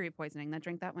got mercury poisoning that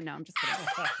drank that one. No, I'm just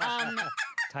kidding.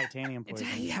 Titanium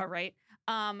poisoning. Yeah, right.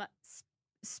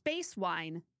 Space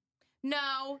wine.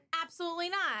 No, absolutely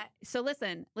not. So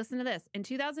listen to this. In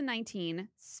 2019,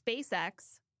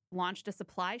 SpaceX launched a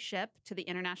supply ship to the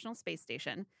International Space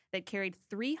Station that carried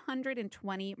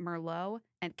 320 Merlot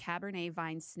and Cabernet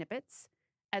vine snippets,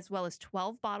 as well as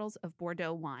 12 bottles of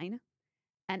Bordeaux wine.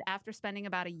 And after spending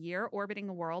about a year orbiting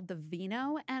the world, the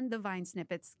vino and the vine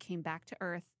snippets came back to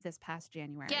Earth this past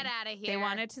January. Get out of here. They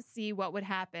wanted to see what would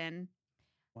happen.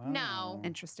 Wow. No.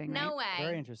 Interesting, No right? way.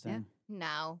 Very interesting.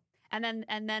 No. And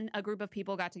then a group of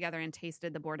people got together and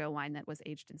tasted the Bordeaux wine that was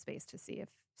aged in space to see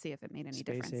if it made any Space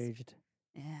difference. aged.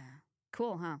 Yeah.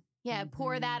 Cool, huh? Yeah,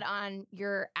 pour Mhm. that on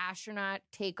your astronaut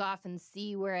takeoff and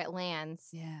see where it lands.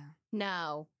 Yeah.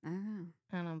 No. Oh,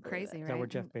 I don't believe crazy, it. Is that where right?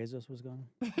 Jeff Bezos was going?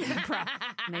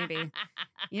 Maybe.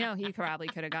 You know, he probably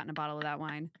could have gotten a bottle of that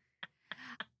wine.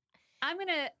 I'm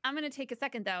gonna take a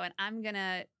second though, and I'm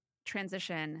gonna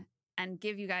transition and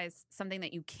give you guys something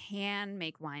that you can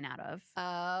make wine out of.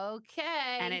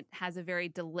 Okay. And it has a very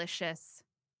delicious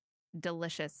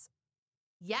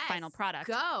yes. final product.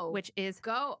 Go. Which is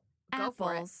go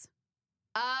for it. apples.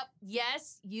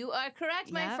 Yes, you are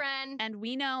correct, my Yep. friend. And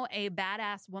we know a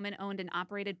badass woman-owned and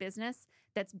operated business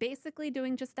that's basically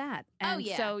doing just that. Oh, And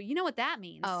yeah. so you know what that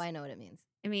means. Oh, I know what it means.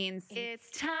 It means It's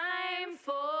time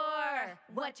for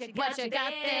What You What You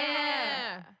Got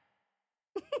There.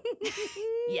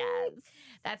 yes.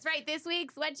 That's right. This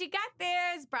week's What You Got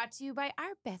There is brought to you by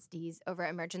our besties over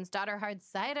at Merchant's Daughter Hard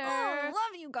Cider. Oh,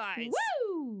 love you guys.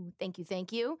 Woo! Woo! Thank you,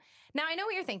 thank you. Now, I know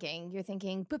what you're thinking. You're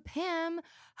thinking, but Pam,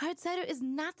 hard cider is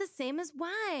not the same as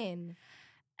wine.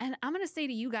 And I'm going to say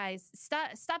to you guys,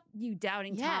 stop you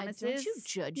doubting Thomas. Don't you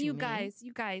judge you me.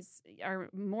 You guys are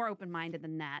more open-minded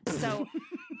than that. So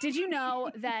did you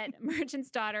know that Merchant's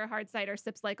Daughter hard cider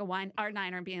sips like a wine?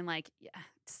 R9 are being like, yeah,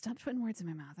 stop putting words in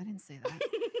my mouth. I didn't say that.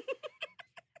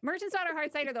 Merchant's Daughter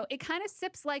hard cider, though, it kind of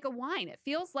sips like a wine. It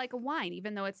feels like a wine,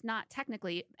 even though it's not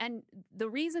technically. And the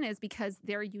reason is because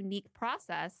their unique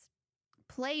process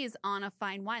plays on a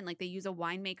fine wine. Like they use a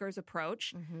winemaker's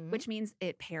approach, which means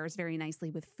it pairs very nicely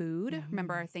with food.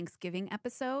 Remember our Thanksgiving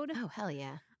episode? Oh, hell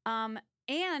yeah.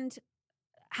 And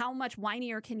how much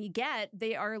winier can you get?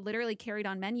 They are literally carried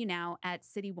on menu now at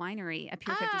City Winery at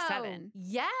Pier 57.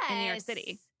 Yes. In New York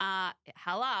City.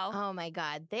 Hello. Oh my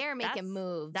God. They're making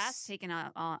moves. That's taking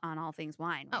on all things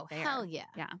wine. Right there. Hell yeah.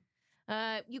 Yeah.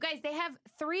 You guys, they have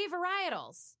 3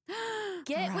 varietals.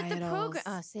 Get with the program.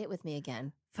 Oh, say it with me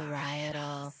again.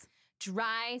 Varietal.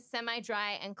 Dry,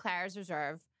 semi-dry, and Claire's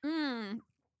Reserve. Get with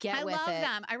it. I love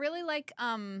them. I really like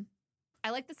I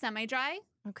like the semi-dry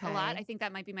a lot. I think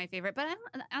that might be my favorite. But I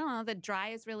don't know. The dry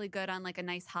is really good on like a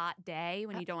nice hot day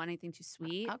when you don't want anything too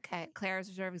sweet. Okay. Claire's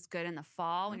Reserve is good in the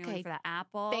fall when you're looking for that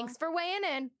apple. Thanks for weighing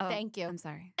in. Oh, Thank you. I'm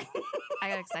sorry. I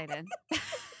got excited.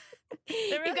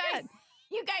 They're really good.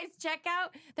 You guys check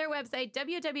out their website,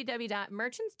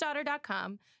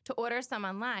 www.merchantsdaughter.com, to order some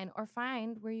online or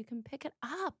find where you can pick it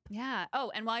up. Yeah.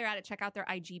 Oh, and while you're at it, check out their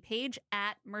IG page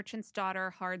at Merchant's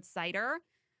Daughter Hard Cider.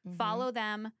 Follow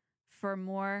them for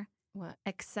more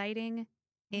exciting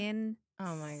insider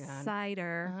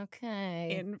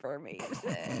information.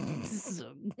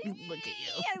 Look at you.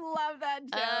 I love that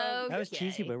joke. That was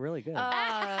cheesy, but really good.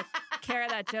 Kara,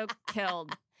 that joke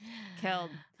killed.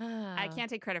 I can't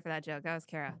take credit for that joke. That was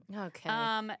Kara. Okay.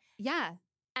 Yeah.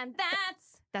 And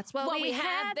that's what we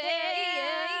had there.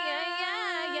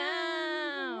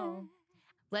 Yeah.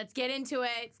 Let's get into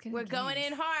it. We're going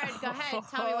in hard. Go ahead.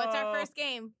 Tell me, what's our first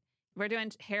game? We're doing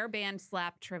hairband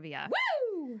slap trivia.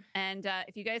 Woo! And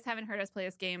if you guys haven't heard us play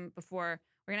this game before,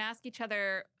 we're going to ask each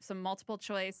other some multiple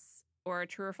choice or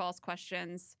true or false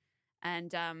questions.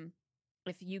 And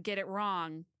if you get it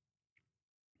wrong,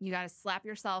 you got to slap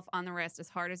yourself on the wrist as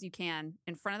hard as you can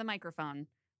in front of the microphone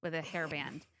with a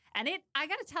hairband. And I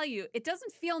got to tell you, it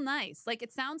doesn't feel nice. Like,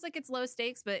 it sounds like it's low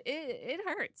stakes, but it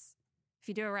hurts if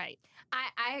you do it right.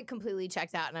 I completely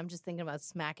checked out, and I'm just thinking about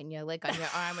smacking you, like, on your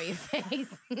arm or your face.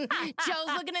 Joe's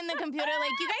looking in the computer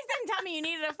like, you guys didn't tell me you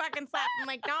needed a fucking slap. I'm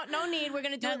like, no need. We're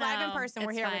going to do it live in person.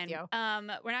 We're here with you.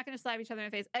 We're not going to slap each other in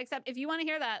the face, except if you want to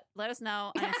hear that, let us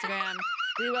know on Instagram.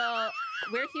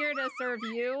 We're here to serve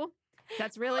you. If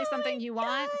that's really something you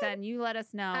want, then you let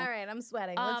us know. All right, I'm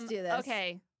sweating. Let's do this.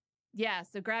 Okay. Yeah,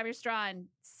 so grab your straw and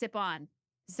sip on.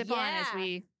 Sip on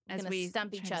as we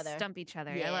stump each other. Stump each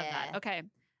other. Yeah. I love that. Okay.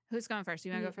 Who's going first?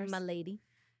 You want to go first? My lady.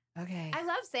 Okay. I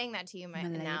love saying that to you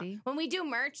now. When we do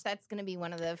merch, that's going to be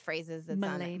one of the phrases that's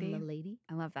on it. My lady.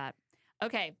 I love that.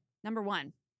 Okay. Number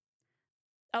 1.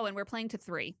 Oh, and we're playing to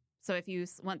 3. So if you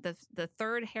want the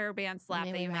third hairband slap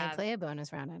that you have. We might play a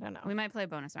bonus round. I don't know. We might play a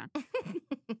bonus round.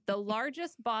 The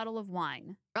largest bottle of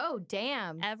wine. Oh,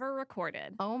 damn. Ever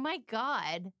recorded. Oh, my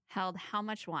God. Held how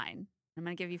much wine? I'm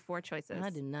going to give you 4 choices. I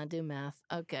did not do math.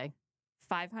 Okay.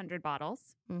 500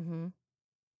 bottles.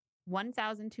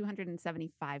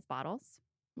 1,275 bottles.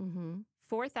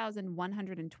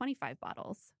 4,125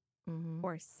 bottles.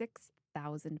 Or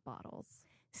 6,000 bottles.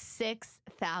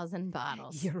 6,000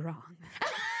 bottles. You're wrong.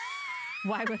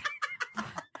 Why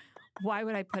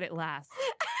would I put it last?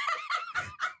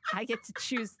 I get to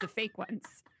choose the fake ones.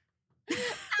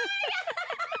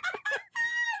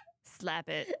 Slap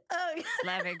it. Oh,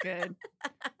 slap it good.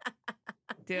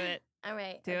 Do it. All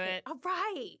right. Do it. All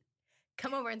right.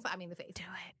 Come over and slap me in the face. Do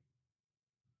it.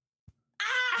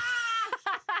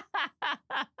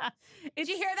 Ah! Did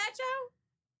you hear that, Joe?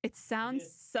 It sounds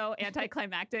so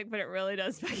anticlimactic, but it really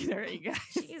does fucking hurt you guys.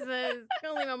 Jesus.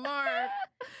 Don't leave a mark.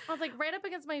 I was like right up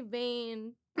against my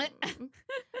vein.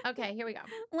 Okay, here we go.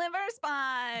 Liver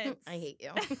spots. I hate you.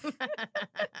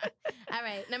 All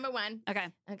right, number 1. Okay.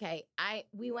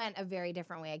 We went a very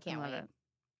different way. I can't wait.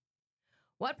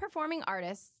 What performing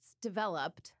artists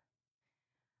developed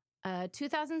a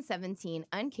 2017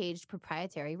 uncaged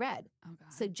proprietary red,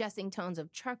 suggesting tones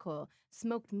of charcoal,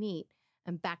 smoked meat,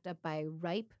 and backed up by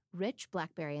ripe, rich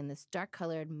blackberry in this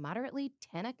dark-colored, moderately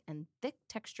tannic and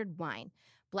thick-textured wine?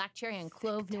 Black cherry and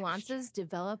clove nuances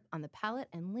develop on the palate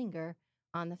and linger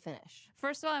on the finish.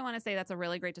 First of all, I want to say that's a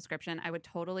really great description. I would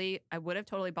have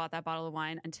totally bought that bottle of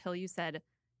wine until you said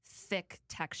thick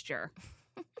texture.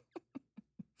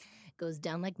 Goes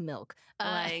down like milk.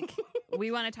 Like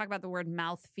we want to talk about the word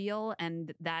mouthfeel,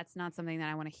 and that's not something that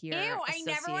I want to hear. Ew, I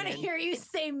never want to hear you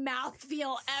say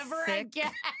mouthfeel ever Sick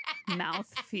again.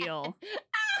 Mouthfeel.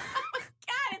 Oh my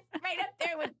God, it's right up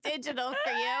there with digital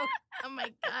for you. Oh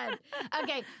my God.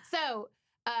 Okay, so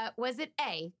was it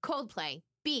A, Coldplay,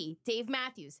 B, Dave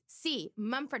Matthews, C,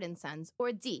 Mumford & Sons,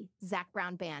 or D, Zac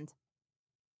Brown Band?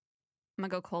 I'm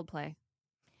going to go Coldplay.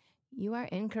 You are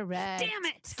incorrect. Damn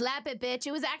it. Slap it, bitch.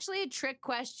 It was actually a trick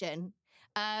question.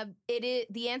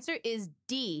 The answer is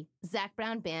D, Zac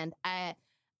Brown Band.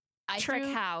 Trick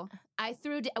how? I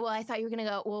thought you were going to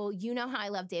go, well, you know how I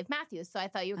love Dave Matthews. So I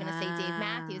thought you were going to say Dave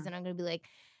Matthews. And I'm going to be like,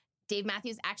 Dave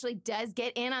Matthews actually does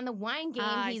get in on the wine game.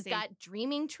 He's got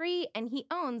Dreaming Tree, and he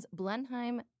owns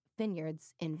Blenheim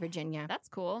Vineyards in Virginia. That's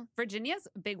cool. Virginia's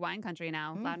a big wine country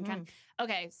now. Mhm.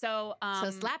 Okay, so So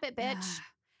slap it, bitch.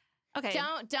 Okay.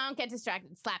 Don't get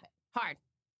distracted. Slap it hard.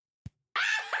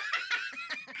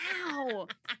 Ow.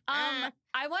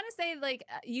 I want to say, like,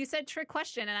 you said trick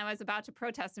question, and I was about to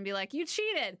protest and be like, you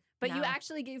cheated, but you No.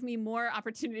 actually gave me more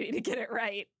opportunity to get it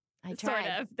right. I Sort tried.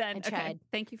 of. Then I okay. tried.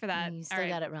 Thank you for that. You still All right.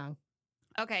 got it wrong.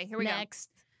 Okay, here we go. Next.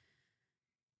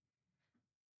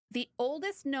 The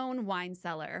oldest known wine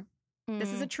cellar. This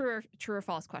is a true or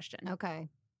false question. Okay.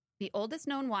 The oldest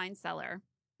known wine cellar.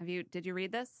 Did you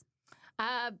read this?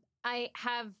 I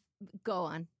have. Go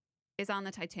on. Is on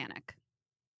the Titanic.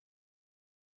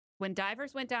 When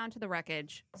divers went down to the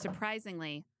wreckage,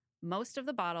 surprisingly, most of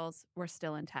the bottles were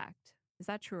still intact. Is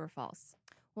that true or false?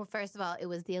 Well, first of all, it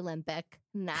was the Olympic,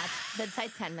 not the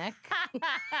Titanic.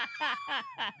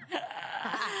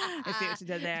 I see what you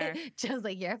did there. Joe's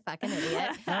like, you're a fucking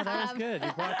idiot. No, that was good.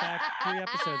 You brought back 3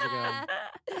 episodes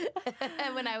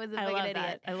ago. When I was a I fucking love idiot.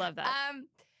 that. I love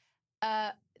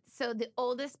that. So the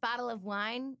oldest bottle of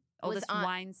wine Oldest was on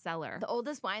wine cellar. the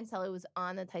oldest wine cellar was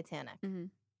on the Titanic. Mhm.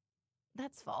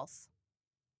 That's false.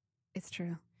 It's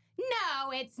true.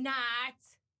 No, it's not.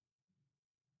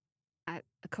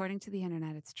 According to the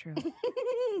internet, it's true.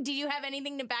 Do you have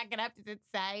anything to back it up? Does it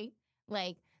say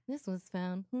like this was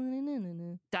found?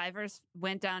 Divers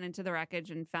went down into the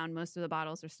wreckage and found most of the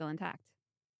bottles are still intact.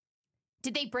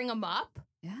 Did they bring them up?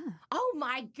 Yeah, Oh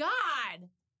my God.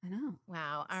 I know.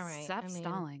 Wow. All right. Stop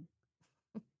stalling.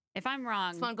 If I'm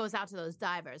wrong, This one goes out to those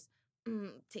divers.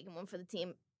 Taking one for the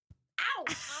team. Ow!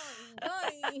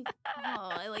 Oh,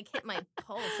 I like hit my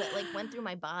pulse. It like went through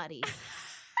my body.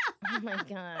 Oh my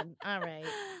God. All right.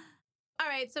 All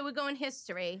right. So we're going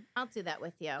history. I'll do that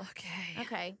with you. okay.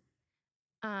 Okay.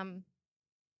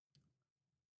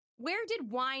 Where did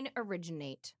wine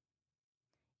originate?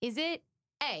 Is it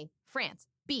A, France,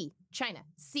 B, China,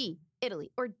 C,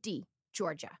 Italy, or D,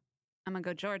 Georgia? I'm gonna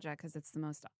go Georgia because it's the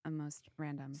most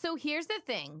random. So here's the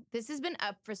thing. This has been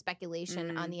up for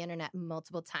speculation on the internet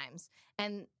multiple times.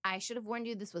 And I should have warned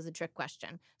you this was a trick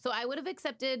question. So I would have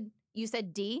accepted, you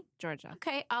said D? Georgia.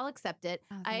 Okay, I'll accept it.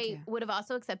 Oh, thank you. Would have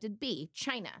also accepted B,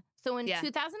 China. So in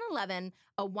 2011,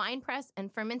 a wine press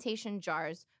and fermentation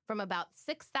jars from about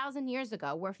 6,000 years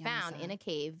ago were found in a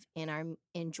cave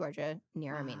in Georgia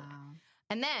near Armenia. Wow.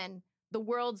 And then the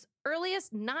world's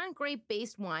earliest non-grape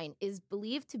based wine is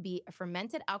believed to be a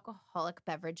fermented alcoholic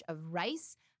beverage of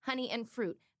rice, honey, and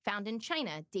fruit found in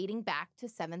China dating back to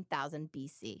 7,000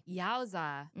 BC.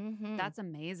 Yowza. Mm-hmm. That's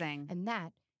amazing. And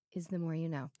that is the more you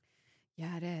know.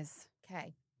 Yeah, it is.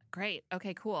 Okay. Great.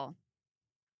 Okay, cool.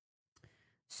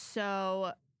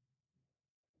 So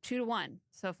 2-1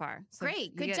 so far. So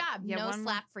Great. you Good get- job. yeah, No one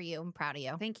more- slap for you. I'm proud of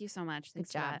you. Thank you so much. Good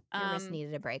Thanks for job. that. Your wrist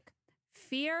needed a break.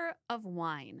 Fear of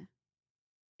wine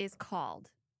is called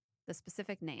the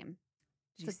specific name.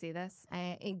 Did you see this?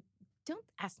 Don't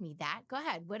ask me that. Go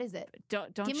ahead. What is it?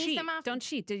 Don't Give me cheat. some options. Don't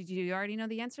cheat. Did you already know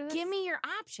the answer to this? Give me your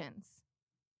options.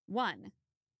 1.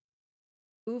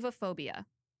 Uvophobia.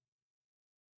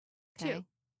 2.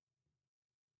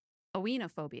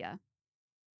 Oenophobia.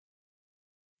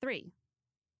 3.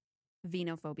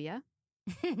 Venophobia.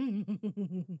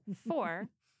 4.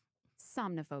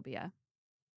 Somnophobia.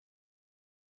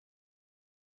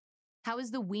 How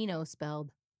is the Weeno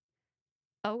spelled?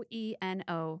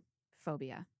 OENO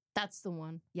phobia. That's the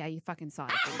one. Yeah, you fucking saw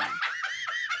it. Didn't you?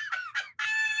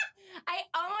 I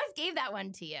almost gave that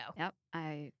one to you. Yep.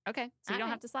 Okay. So you All don't right.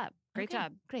 have to slap. Great Okay,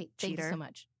 job. Great. Thank you Cheater. so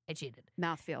much. I cheated.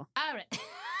 Mouthfeel. All right.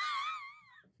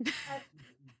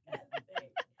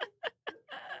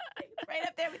 Right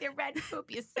up there with your red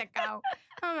poop, you sicko.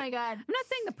 Oh my God. I'm not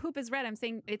saying the poop is red. I'm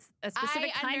saying it's a specific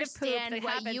I kind of poop understand that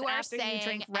what happens you are after saying, you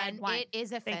drink red and wine. it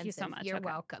is offensive. Thank you so much. You're Okay.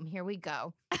 welcome. Here we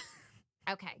go.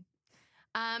 Okay.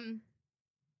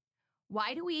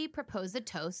 Why do we propose a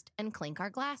toast and clink our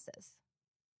glasses?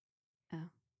 Oh.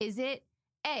 Is it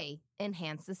A,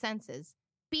 enhance the senses,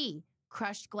 B,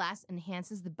 crushed glass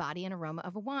enhances the body and aroma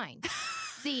of a wine.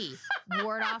 C,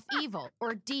 ward off evil.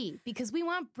 Or D, because we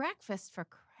want breakfast, for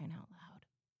crying out loud.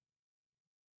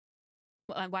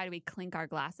 Well, why do we clink our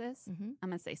glasses? Mm-hmm. I'm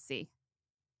going to say C.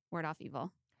 Ward off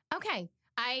evil. Okay.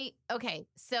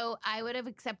 So I would have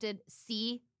accepted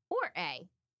C or A.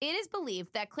 It is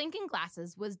believed that clinking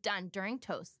glasses was done during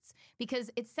toasts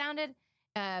because it sounded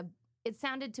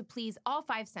to please all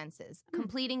five senses,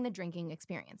 completing the drinking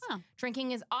experience. Oh.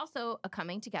 Drinking is also a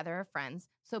coming together of friends,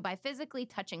 so by physically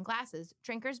touching glasses,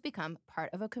 drinkers become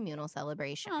part of a communal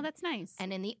celebration. Oh, that's nice.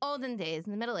 And in the olden days,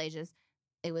 in the Middle Ages,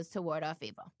 it was to ward off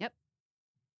evil. Yep.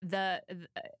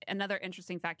 Another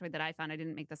interesting factoid that I found, I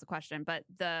didn't make this a question, but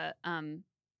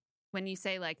when you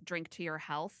say like drink to your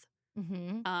health,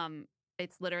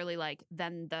 it's literally like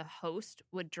then the host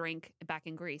would drink back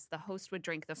in Greece. The host would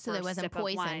drink the first sip of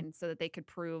wine so that they could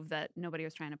prove that nobody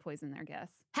was trying to poison their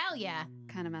guests. Hell yeah.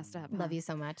 Kind of messed up. Love you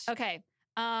so much. Okay.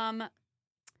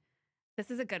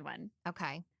 This is a good one.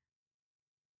 Okay.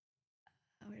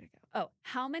 Where to go? Oh,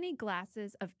 how many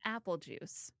glasses of apple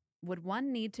juice would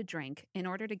one need to drink in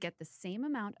order to get the same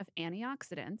amount of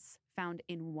antioxidants found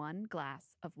in one glass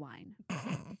of wine?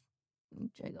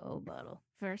 Drink a whole bottle.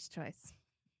 First choice.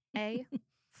 A,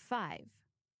 5.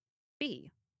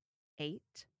 B, 8.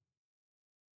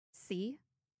 C,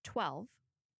 12.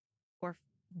 Or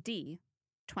D,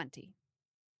 20.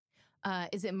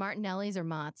 Is it Martinelli's or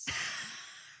Mott's?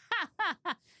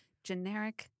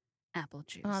 Generic apple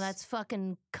juice. Oh, that's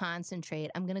fucking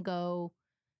concentrate. I'm going to go.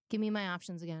 Give me my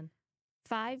options again.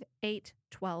 5, 8,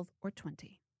 12, or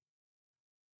 20.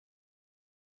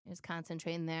 There's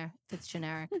concentrate in there if it's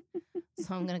generic.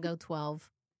 So I'm going to go 12.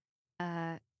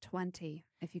 20,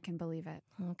 if you can believe it.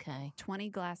 Okay. 20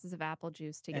 glasses of apple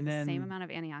juice to get the same amount of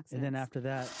antioxidants. And then after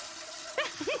that.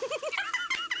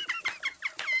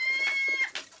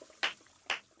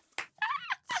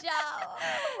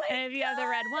 And if you have the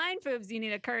red wine foobs, you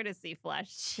need a courtesy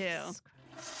flush too. All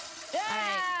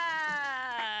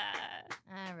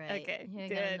right. Okay.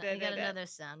 I got another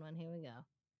sound one. Here we go.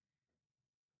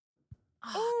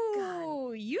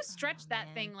 Oh, you stretched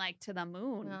that thing like to the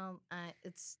moon. Well,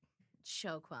 it's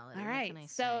show quality. All right.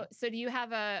 So do you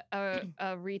have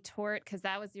a retort? Because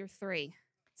that was your 3.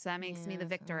 So that makes me the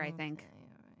victor, I think.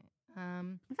 All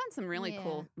right. I found some really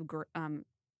cool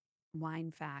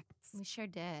wine facts. We sure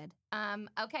did.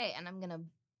 Okay, and I'm going to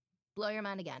blow your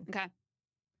mind again. Okay.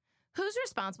 Who's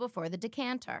responsible for the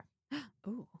decanter?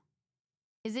 Ooh.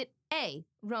 Is it A,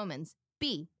 Romans,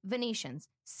 B, Venetians,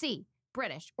 C,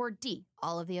 British, or D,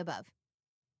 all of the above?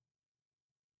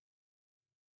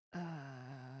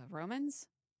 Romans?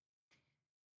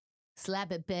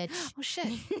 Slap it, bitch. Oh, shit.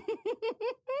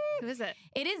 Who is it?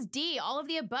 It is D, all of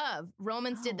the above.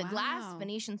 Romans did the glass, wow.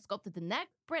 Venetians sculpted the neck,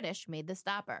 British made the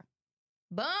stopper.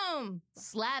 Boom!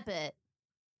 Slap it.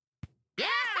 Yeah!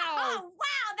 Oh,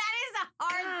 wow, that is a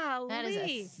hard... Golly. That is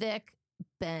a thick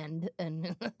bend.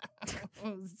 And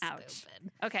Ouch.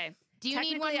 Stupid. Okay. Do you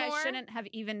need one more? I shouldn't have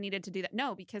even needed to do that.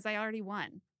 No, because I already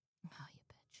won. Oh,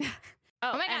 you bitch.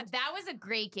 Oh my God, that was a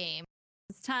great game.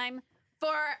 It's time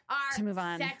for our to move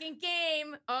on. Second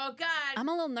game. Oh God. I'm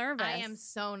a little nervous. I am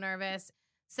so nervous.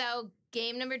 So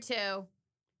game number 2,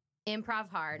 improv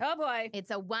hard. Oh boy.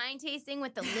 It's a wine tasting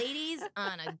with the ladies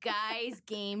on a guy's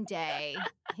game day.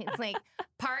 It's like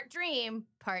part dream,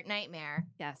 part nightmare.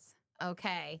 Yes.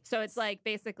 Okay. So it's like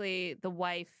basically the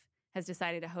wife has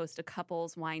decided to host a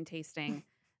couple's wine tasting,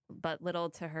 but little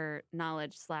to her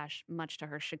knowledge / much to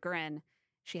her chagrin,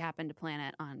 she happened to plan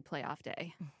it on playoff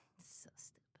day. So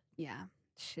stupid. Yeah,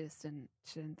 she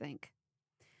didn't think.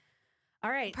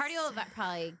 All right, Party will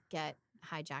probably get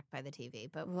hijacked by the TV,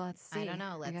 but well, let's see. I don't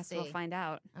know. I guess see. we'll find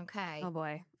out. Okay. Oh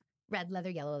boy. Red leather,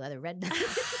 yellow leather, red.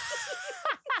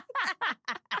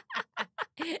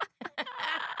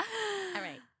 All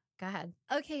right. Go ahead.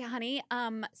 Okay, honey.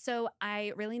 So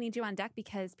I really need you on deck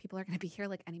because people are going to be here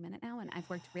like any minute now, and I've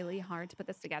worked really hard to put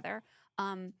this together.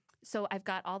 So I've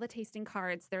got all the tasting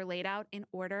cards. They're laid out in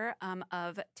order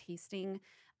of tasting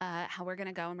how we're going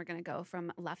to go, and we're going to go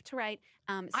from left to right.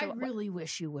 I really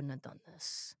wish you wouldn't have done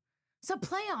this. It's a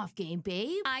playoff game,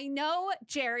 babe. I know,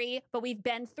 Jerry, but we've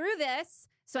been through this,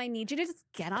 so I need you to just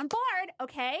get on board,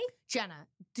 okay? Jenna,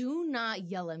 do not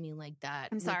yell at me like that.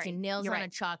 I'm sorry. With your nails You're on right.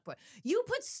 a chalkboard. You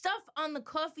put stuff on the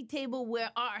coffee table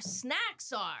where our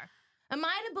snacks are. Am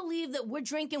I to believe that we're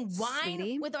drinking wine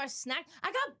Sweetie, with our snack?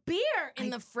 I got beer in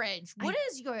the fridge. What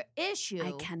is your issue?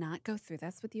 I cannot go through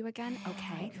this with you again,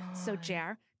 okay? So, God.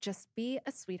 Jer, just be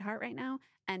a sweetheart right now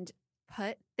and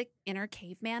put the inner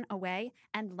caveman away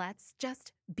and let's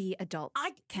just be adults.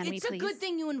 Can we it's a please? good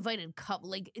thing you invited couple.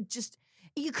 Like,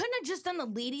 You couldn't have just done the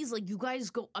ladies, like you guys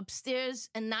go upstairs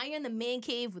and now you're in the man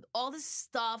cave with all this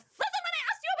stuff. Listen, when I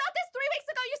asked you about this 3 weeks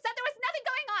ago, you said there was nothing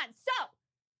going on. So,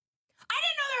 I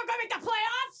didn't know they were going to make the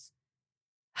playoffs.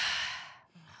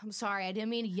 I'm sorry, I didn't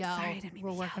mean to yell. Sorry, I didn't mean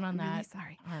We're to working yell. on I'm that. really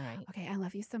sorry. All right. Okay, I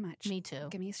love you so much. Me too.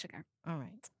 Give me sugar. All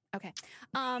right. Okay.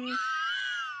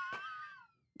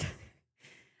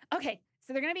 Okay,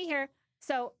 so they're gonna be here.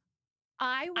 So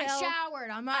I will. I showered.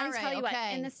 I'm all I'll right. tell you what.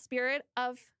 In the spirit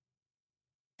of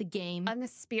the game.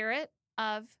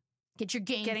 Get your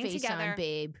game getting face together. on,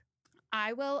 babe.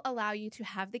 I will allow you to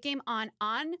have the game on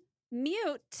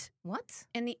mute What?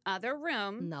 in the other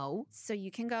room, No. so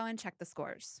you can go and check the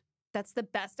scores. That's the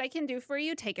best I can do for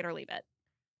you. Take it or leave it.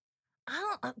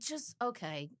 I don't. Just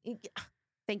okay.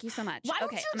 Thank you so much. Why don't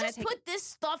okay, you I'm gonna just take put this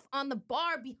stuff on the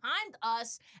bar behind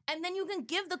us, and then you can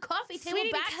give the coffee table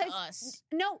Sweetie, back because- to us?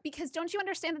 No, because don't you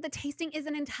understand that the tasting is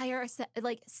an entire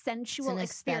sensual It's an aesthetic.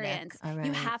 experience. All You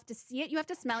right. have to see it, you have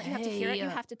to smell it, you have to hear it, you Hey.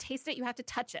 have to taste it, you have to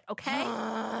touch it. Okay?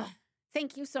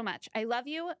 Thank you so much. I love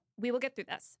you. We will get through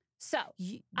this. So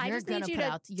I You're just need gonna you put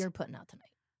to- out. You're putting out tonight.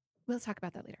 we'll talk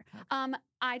about that later. Okay.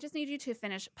 I just need you to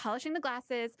finish polishing the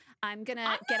glasses. I'm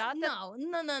gonna get out the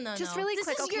No. just really This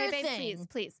quick, is okay, your babe, thing.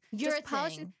 please. Your just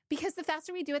polish thing. it because the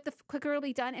faster we do it, the quicker it'll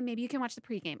be done, and maybe you can watch the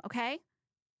pregame. Okay?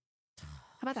 How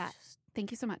about that?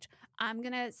 Thank you so much. I'm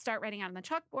going to start writing out on the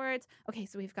chalkboards. Okay,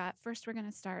 so we've got, first we're going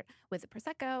to start with the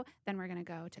Prosecco. Then we're going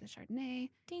to go to the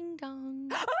Chardonnay. Ding dong.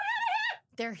 Oh my God,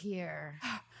 They're here.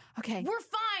 okay. We're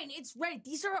fine. It's ready.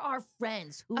 These are our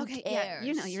friends. Who Okay, cares?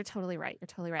 yeah, you're totally right. You're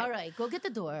totally right. All right, go get the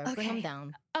door. Bring them Okay.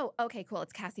 down. Oh, okay, cool.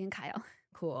 It's Cassie and Kyle.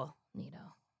 Cool.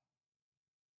 Neato.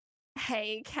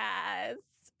 Hey, Cass.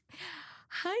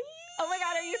 Hi. Oh my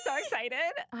God, are you so excited?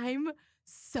 I'm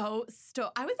so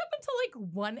stoked. I was up until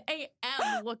like 1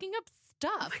 a.m. looking up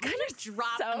stuff. my God, We you're just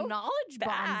dropped so knowledge bombs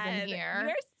Bad. in here.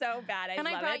 You're so bad. I and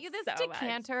I love brought it you this so much.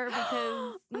 decanter because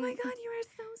oh my God, you are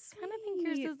so sweet. I kind of think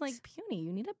yours is like puny.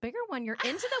 You need a bigger one. You're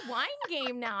into the wine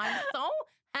game now. I'm so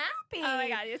happy. Oh my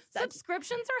God, you're such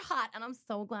Subscriptions are hot, and I'm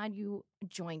so glad you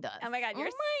joined us. Oh my God, you're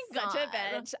such a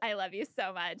bitch. I love you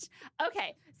so much.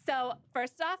 Okay, so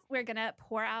first off, we're gonna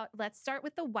pour out. Let's start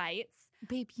with the whites.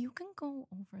 Babe, you can go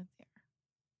over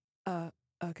there.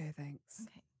 Okay, thanks.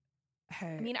 Okay.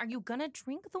 Hey. I mean, are you gonna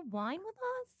drink the wine with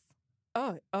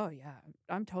us? oh yeah.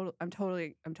 I'm totally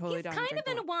He's down. to kind drink of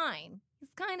the in a wine. wine. He's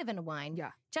kind of in a wine.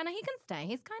 Yeah. Jenna, he can stay.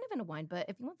 He's kind of in a wine, but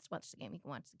if he wants to watch the game, he can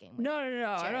watch the game. With No.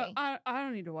 Jerry. I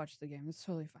don't need to watch the game. It's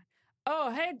totally fine.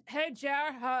 Oh, hey,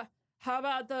 Jer. How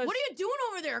about those? What are you doing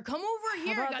over there? Come over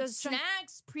here. about Got those Chin-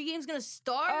 snacks. Pregame's gonna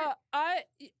start.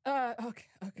 Okay.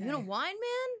 You gonna wine,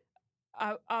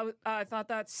 man? I thought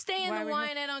that's Stay in why the we-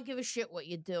 wine. I don't give a shit what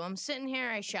you do. I'm sitting here.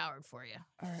 I showered for you.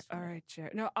 All right, Jer.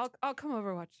 No, I'll come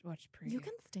over watch pregame. You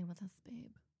can stay with us,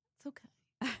 babe. It's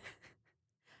okay.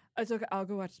 It's okay. I'll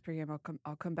go watch the pregame.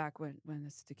 I'll come back when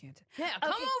it's decanted. Yeah,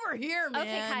 come Okay. over here, man.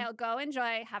 Okay, Kyle, go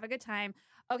enjoy. Have a good time.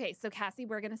 Okay, so Cassie,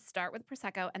 we're gonna start with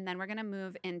Prosecco, and then we're gonna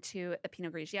move into the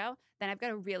Pinot Grigio. Then I've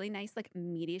got a really nice, like,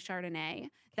 meaty Chardonnay.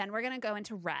 Then we're gonna go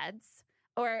into reds.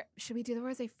 Or should we do the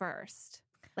rosé first?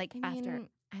 Like I mean, after.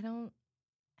 I don't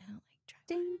like dry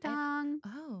Ding wine. dong.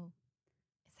 Oh,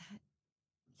 is that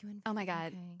you? And Oh my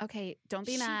God. Okay, don't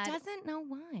be she mad. doesn't know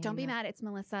wine. Don't be mad. It's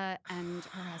Melissa and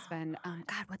her husband.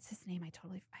 God, what's his name? I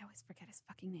always forget his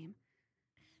fucking name.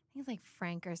 He's like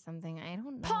Frank or something. I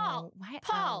don't know. Paul. Why?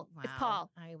 Paul. Oh, It's wow.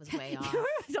 Paul. I was way off. You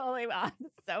were totally off.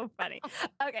 It's so funny.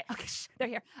 Okay, shh, they're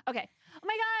here. Okay. Oh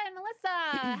my God,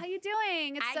 Melissa, how you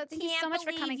doing? It's I thank you so much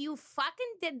for coming. You fucking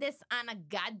did this on a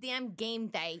goddamn game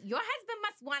day. Your husband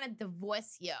must want to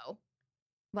divorce you.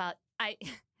 Well,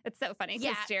 it's so funny because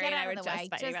Yeah, Jerry get and I out were of the just way.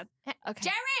 fighting Just- about. Okay.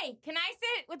 Jerry, can I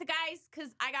sit with the guys?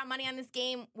 Because I got money on this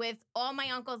game with all my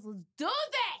uncles. Let's do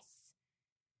this.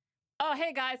 Oh,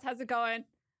 hey guys, how's it going?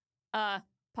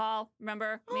 Paul,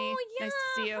 remember me? Oh yeah. Nice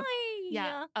to see you. Hi.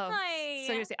 Yeah. Oh, Hi.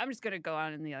 seriously, I'm just gonna go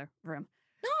on in the other room.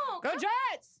 No. Go come-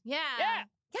 Jets! Yeah. Yeah.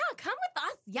 Yeah, come with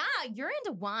us. Yeah, you're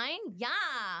into wine. Yeah.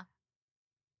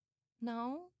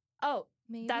 No, Oh,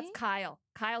 maybe that's Kyle.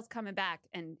 Kyle's coming back,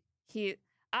 and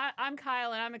I'm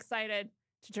Kyle, and I'm excited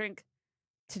to drink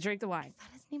the I wine.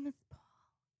 thought his name was Paul.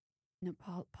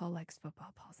 No, Paul likes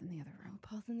football. Paul's in the other room.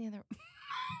 Paul's in the other.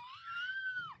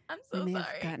 I'm We so may sorry.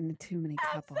 have gotten too many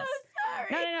I'm couples. so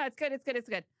sorry. No, it's good. It's good. It's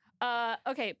good.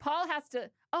 Okay, Paul has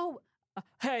to. Oh,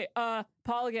 hey,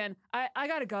 Paul again. I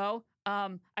gotta go.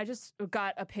 I just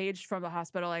got a page from the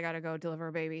hospital. I gotta go deliver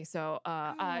a baby. So,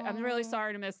 I'm really Aw.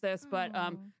 sorry to miss this, but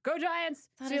Aw. go Giants.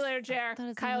 Thought See you his- later, Jer. thought his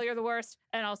name Kyle, was- you're the worst,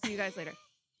 and I'll see you guys later.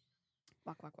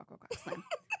 Walk. Slam.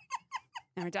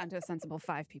 And we're down to a sensible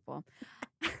 5 people.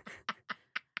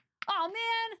 Oh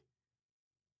man,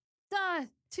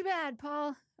 too bad,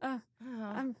 Paul.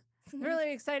 I'm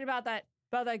really excited about that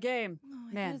game. Oh,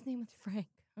 I Man. thought his name was Frank.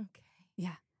 Okay.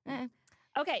 Yeah. Eh.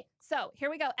 Okay, so here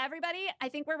we go. Everybody, I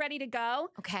think we're ready to go.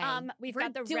 Okay. We've We're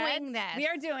got the doing Reds. this. We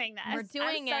are doing this. We're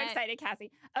doing I'm so it. excited,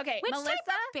 Cassie. Okay, Which Melissa. type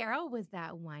of barrel was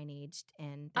that wine aged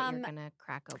in that you're gonna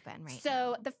crack open right So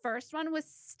now? the first one was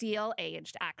steel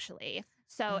aged, actually.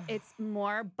 So it's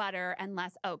more butter and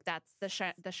less oak. That's the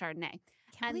Chardonnay. I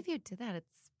can't and- believe you did that.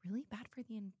 It's really bad for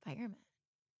the environment.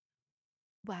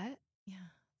 What? Yeah.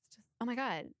 It's just Oh my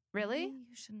God! Really? maybe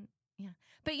you shouldn't. Yeah.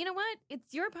 But you know what?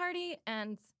 It's your party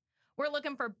and we're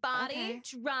looking for body, Okay.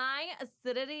 dry,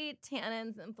 acidity,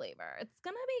 tannins, and flavor. It's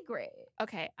gonna be great.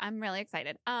 Okay, I'm really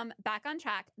excited. Back on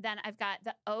track. Then I've got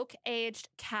the oak aged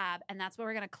cab, and that's what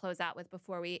we're gonna close out with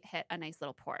before we hit a nice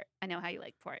little port. I know how you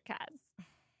like port, Kaz.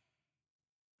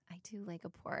 I do like a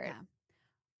port.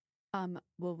 Yeah.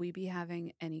 Will we be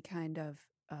having any kind of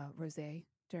rosé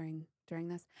during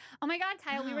this? Oh my God,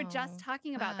 Kyle, we were just Oh,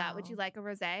 talking about that. Would you wow. like a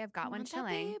rosé? I've got You one want that,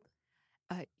 chilling.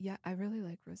 babe? Yeah, I really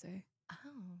like rosé. Oh,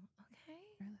 okay.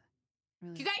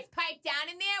 Really. You guys pipe down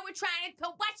in there. We're trying to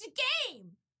watch the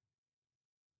game.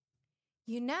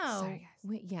 You know, Sorry,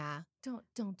 guys. yeah.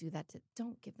 Don't do that.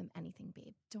 Don't give them anything,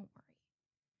 babe. Don't worry.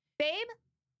 Babe,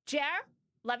 Jer,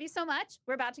 love you so much.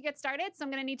 We're about to get started, so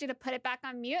I'm gonna need you to put it back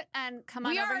on mute and come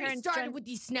on We over already here and started join- with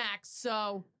these snacks,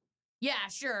 so yeah,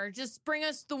 sure. Just bring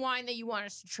us the wine that you want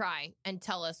us to try and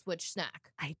tell us which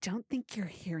snack. I don't think you're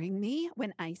hearing me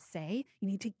when I say you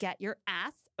need to get your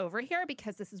ass over here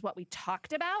because this is what we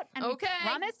talked about. And Okay. you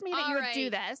promised me that All you would do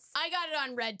right. this. I got it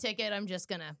on red ticket. I'm just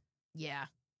gonna, yeah.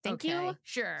 Thank Okay, you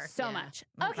Sure. so yeah, much.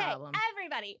 no Okay, problem.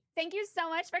 everybody, thank you so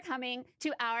much for coming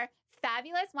to our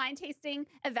fabulous wine tasting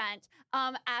event.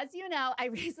 As you know, I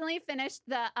recently finished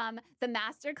the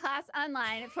masterclass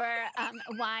online for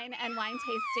wine and wine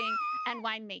tasting and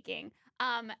winemaking.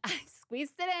 I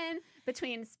squeezed it in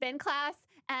between spin class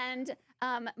and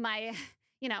my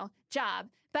job.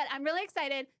 But I'm really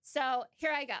excited. So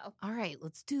here I go. All right,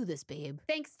 let's do this, babe.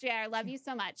 Thanks, Jer. Love you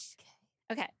so much.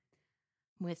 Okay.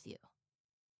 I'm with you.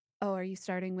 Oh, are you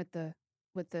starting with the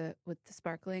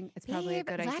sparkling? It's probably a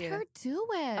Babe, good let idea. her do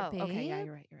it, Oh, babe. okay. Yeah,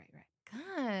 you're right.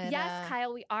 Good. Yes,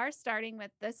 Kyle, we are starting with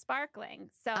the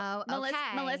sparkling. So, Oh, okay.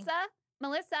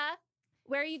 Melissa,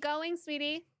 where are you going,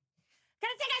 sweetie?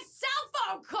 Gotta take a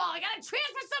cell phone call. I gotta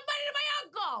transfer somebody to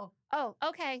my uncle. Oh,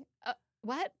 okay.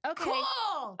 What? Okay.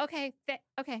 Cool. Okay.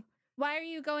 Okay. Why are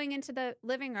you going into the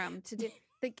living room to do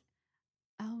the?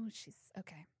 Oh, she's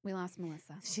okay. We lost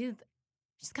Melissa.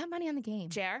 She's got money on the game.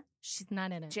 Jer, She's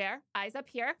not in it. Jer, eyes up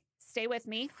here. Stay with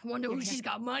me. I wonder You're who here. she's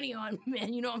got money on,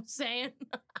 man. You know what I'm saying?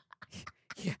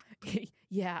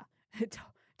 Yeah.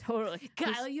 Totally.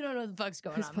 Kyle, you don't know what the fuck's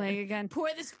going Who's on. playing man. again? Pour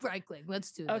the sparkling.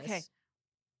 Let's do this. Okay.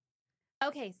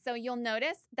 Okay, so you'll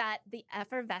notice that the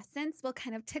effervescence will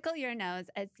kind of tickle your nose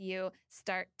as you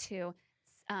start to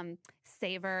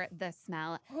savor the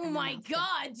smell. Oh and the my mouthfeel.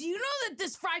 God. Do you know that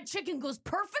this fried chicken goes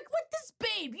perfect with this,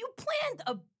 babe? You planned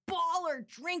a baller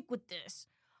drink with this.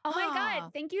 Oh my Ah.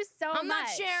 God, thank you so I'm much. not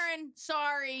sharing.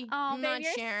 Sorry. Oh, I'm babe, not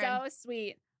you're sharing. so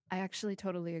sweet. I actually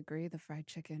totally agree. The fried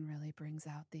chicken really brings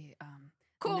out the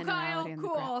Cool, Kyle. minerality and the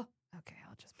Cool. Okay,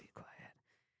 I'll just be quiet.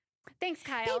 Thanks,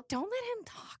 Kyle. Babe, don't let him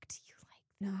talk to you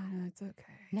like No, it's okay.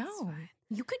 It's No. fine.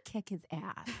 you could kick his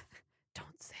ass.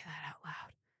 Don't say that out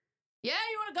loud. Yeah,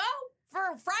 you want to go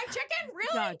for fried chicken?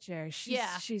 Really? No, Jerry. She's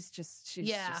Yeah. she's just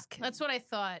kidding. That's what I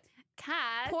thought.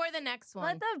 Cass, Pour the next one.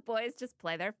 Let the boys just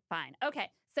play. They're fine. Okay,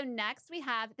 so next we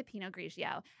have the Pinot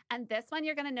Grigio. And this one,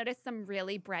 you're going to notice some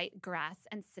really bright grass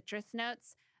and citrus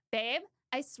notes. Babe,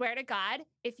 I swear to God,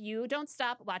 if you don't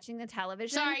stop watching the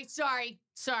television.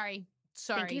 Sorry.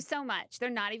 Thank you so much. They're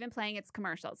not even playing its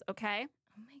commercials, okay?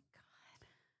 Oh my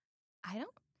God. I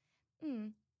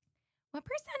don't. What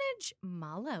percentage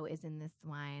Malo is in this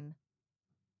wine?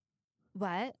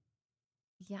 What?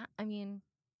 Yeah, I mean,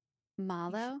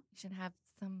 Malo? you should have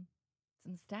some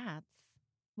stats.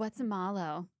 What's a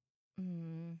Malo?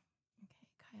 Okay,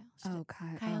 Kyle. Oh,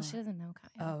 Kyle. Kyle, she doesn't know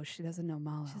Kyle. Oh, she doesn't know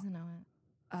Malo. She doesn't know it.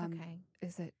 It's okay.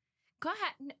 Is it? Go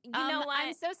ahead. You know what?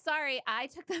 I'm so sorry. I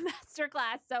took the master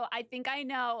class, so I think I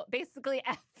know basically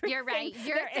everything. You're right.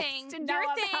 Your there is thing. to know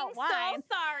Your thing. about wine. So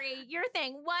sorry. Your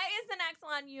thing. What is the next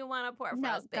one you want to pour for No,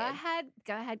 us, babe?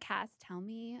 go ahead, Cass. Tell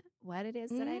me what it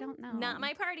is that I don't know. Not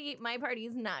my party. My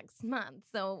party's next month.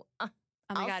 So Oh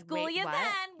my I'll God! school wait, you what?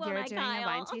 then. Will You're I, doing Kyle? a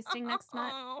wine tasting next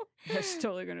month. That's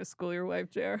totally gonna school your wife,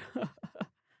 Jer.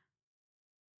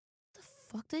 The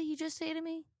fuck did he just say to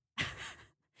me?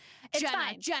 It's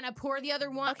fine. Jenna, pour the other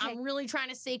one. Okay. I'm really trying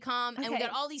to stay calm, and we Okay.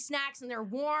 got all these snacks, and they're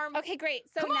warm. Okay, great.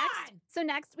 So Come next, on! so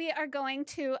next we are going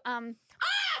to Field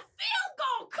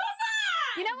goal! Come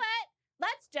You know what?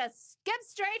 Let's just skip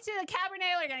straight to the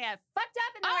Cabernet. We're gonna get fucked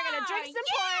up and then we're gonna drink some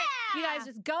port. You guys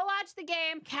just go watch the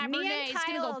game. Cabernet is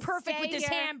gonna go perfect with this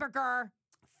hamburger.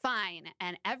 Fine,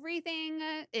 and everything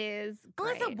is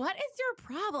great. Melissa, what is your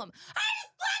problem? I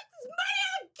just spent this money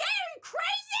on the game. Are you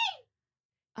crazy?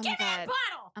 Oh Give my me that god!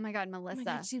 bottle. Oh my god, Melissa! Oh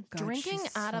my God, she's God, drinking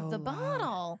she's out of so the loud.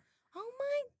 bottle. Oh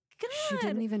my God. She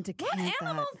didn't even decant What that.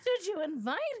 animals did you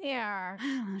invite here? I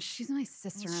don't know. She's my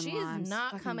sister-in-law. I'm She's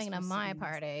not fucking coming to supposed my be nice.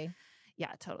 party.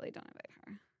 Yeah, totally. Don't invite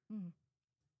her.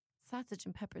 Sausage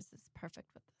and peppers is perfect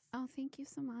with this. Oh, thank you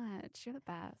so much. You're the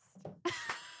best.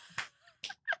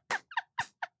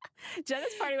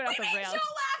 Jenna's party went off the rails. Joe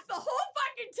laugh the whole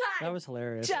fucking time. That was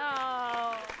hilarious. Joe.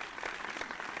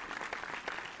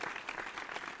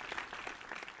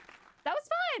 That was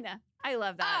fun. I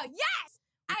love that. Oh, yes.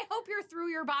 I hope you're through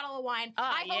your bottle of wine. Oh,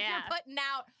 I hope yeah. you're putting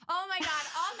out. Oh my God,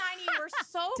 all 9 of you were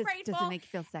so grateful. Does it make you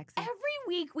feel sexy? Every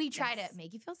week we try Yes. to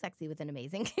make you feel sexy with an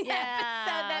amazing Yeah.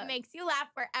 episode that makes you laugh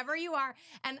wherever you are.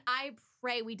 And I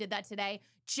pray we did that today.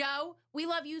 Joe, we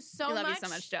love you so We much. love you so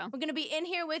much, Joe. We're going to be in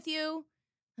here with you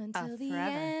until the forever.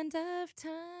 end of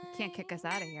time. Can't kick us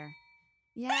out of here.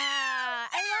 Yeah, I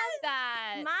love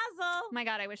that. Mazel. Oh my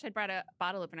God, I wish I'd brought a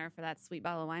bottle opener for that sweet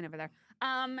bottle of wine over there.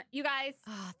 You guys,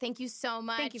 Oh, thank you so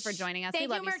much. thank you for joining us. Thank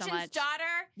We love you so Merchant's much.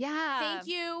 daughter. Yeah. Thank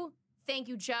you. Thank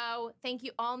you, Joe. Thank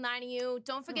you, all 9 of you.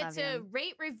 Don't forget love to you.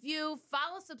 rate, review,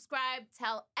 follow, subscribe,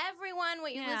 tell everyone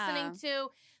what you're Yeah. listening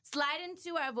to. Slide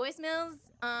into our voicemails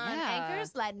on Yeah. Anchor.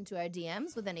 Slide into our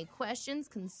DMs with any questions,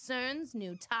 concerns,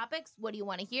 new topics. What do you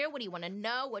want to hear? What do you want to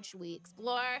know? What should we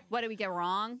explore? What did we get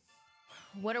wrong?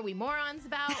 What are we morons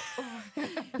about? You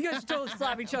guys should totally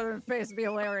slap each other in the face. It'd be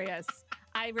hilarious.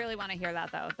 I really want to hear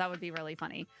that, though. That would be really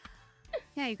funny.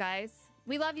 Yeah, you guys.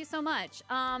 We love you so much.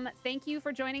 Thank you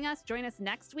for joining us. Join us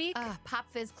next week. Pop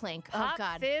Fizz Clink. Pop Oh,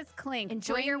 God. Fizz Clink.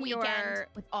 Enjoy Bring your weekend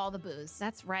with all the booze.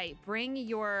 That's right. Bring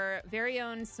your very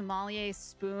own sommelier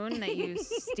spoon that you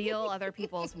steal other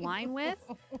people's wine with.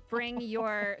 Bring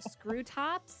your screw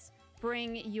tops.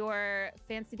 Bring your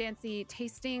fancy dancy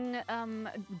tasting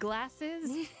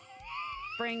glasses.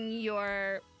 Bring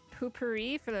your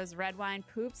poopery for those red wine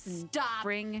poops. And Stop.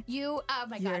 Bring You, oh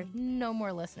my Your- God, no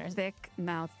more listeners. thick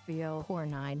mouthfeel Poor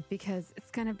 9. because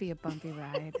it's going to be a bumpy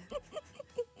ride.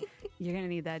 You're going to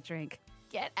need that drink.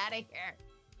 Get out of here.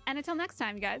 And until next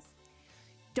time, you guys,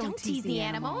 Don't tease the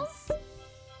animals.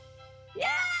 Yeah.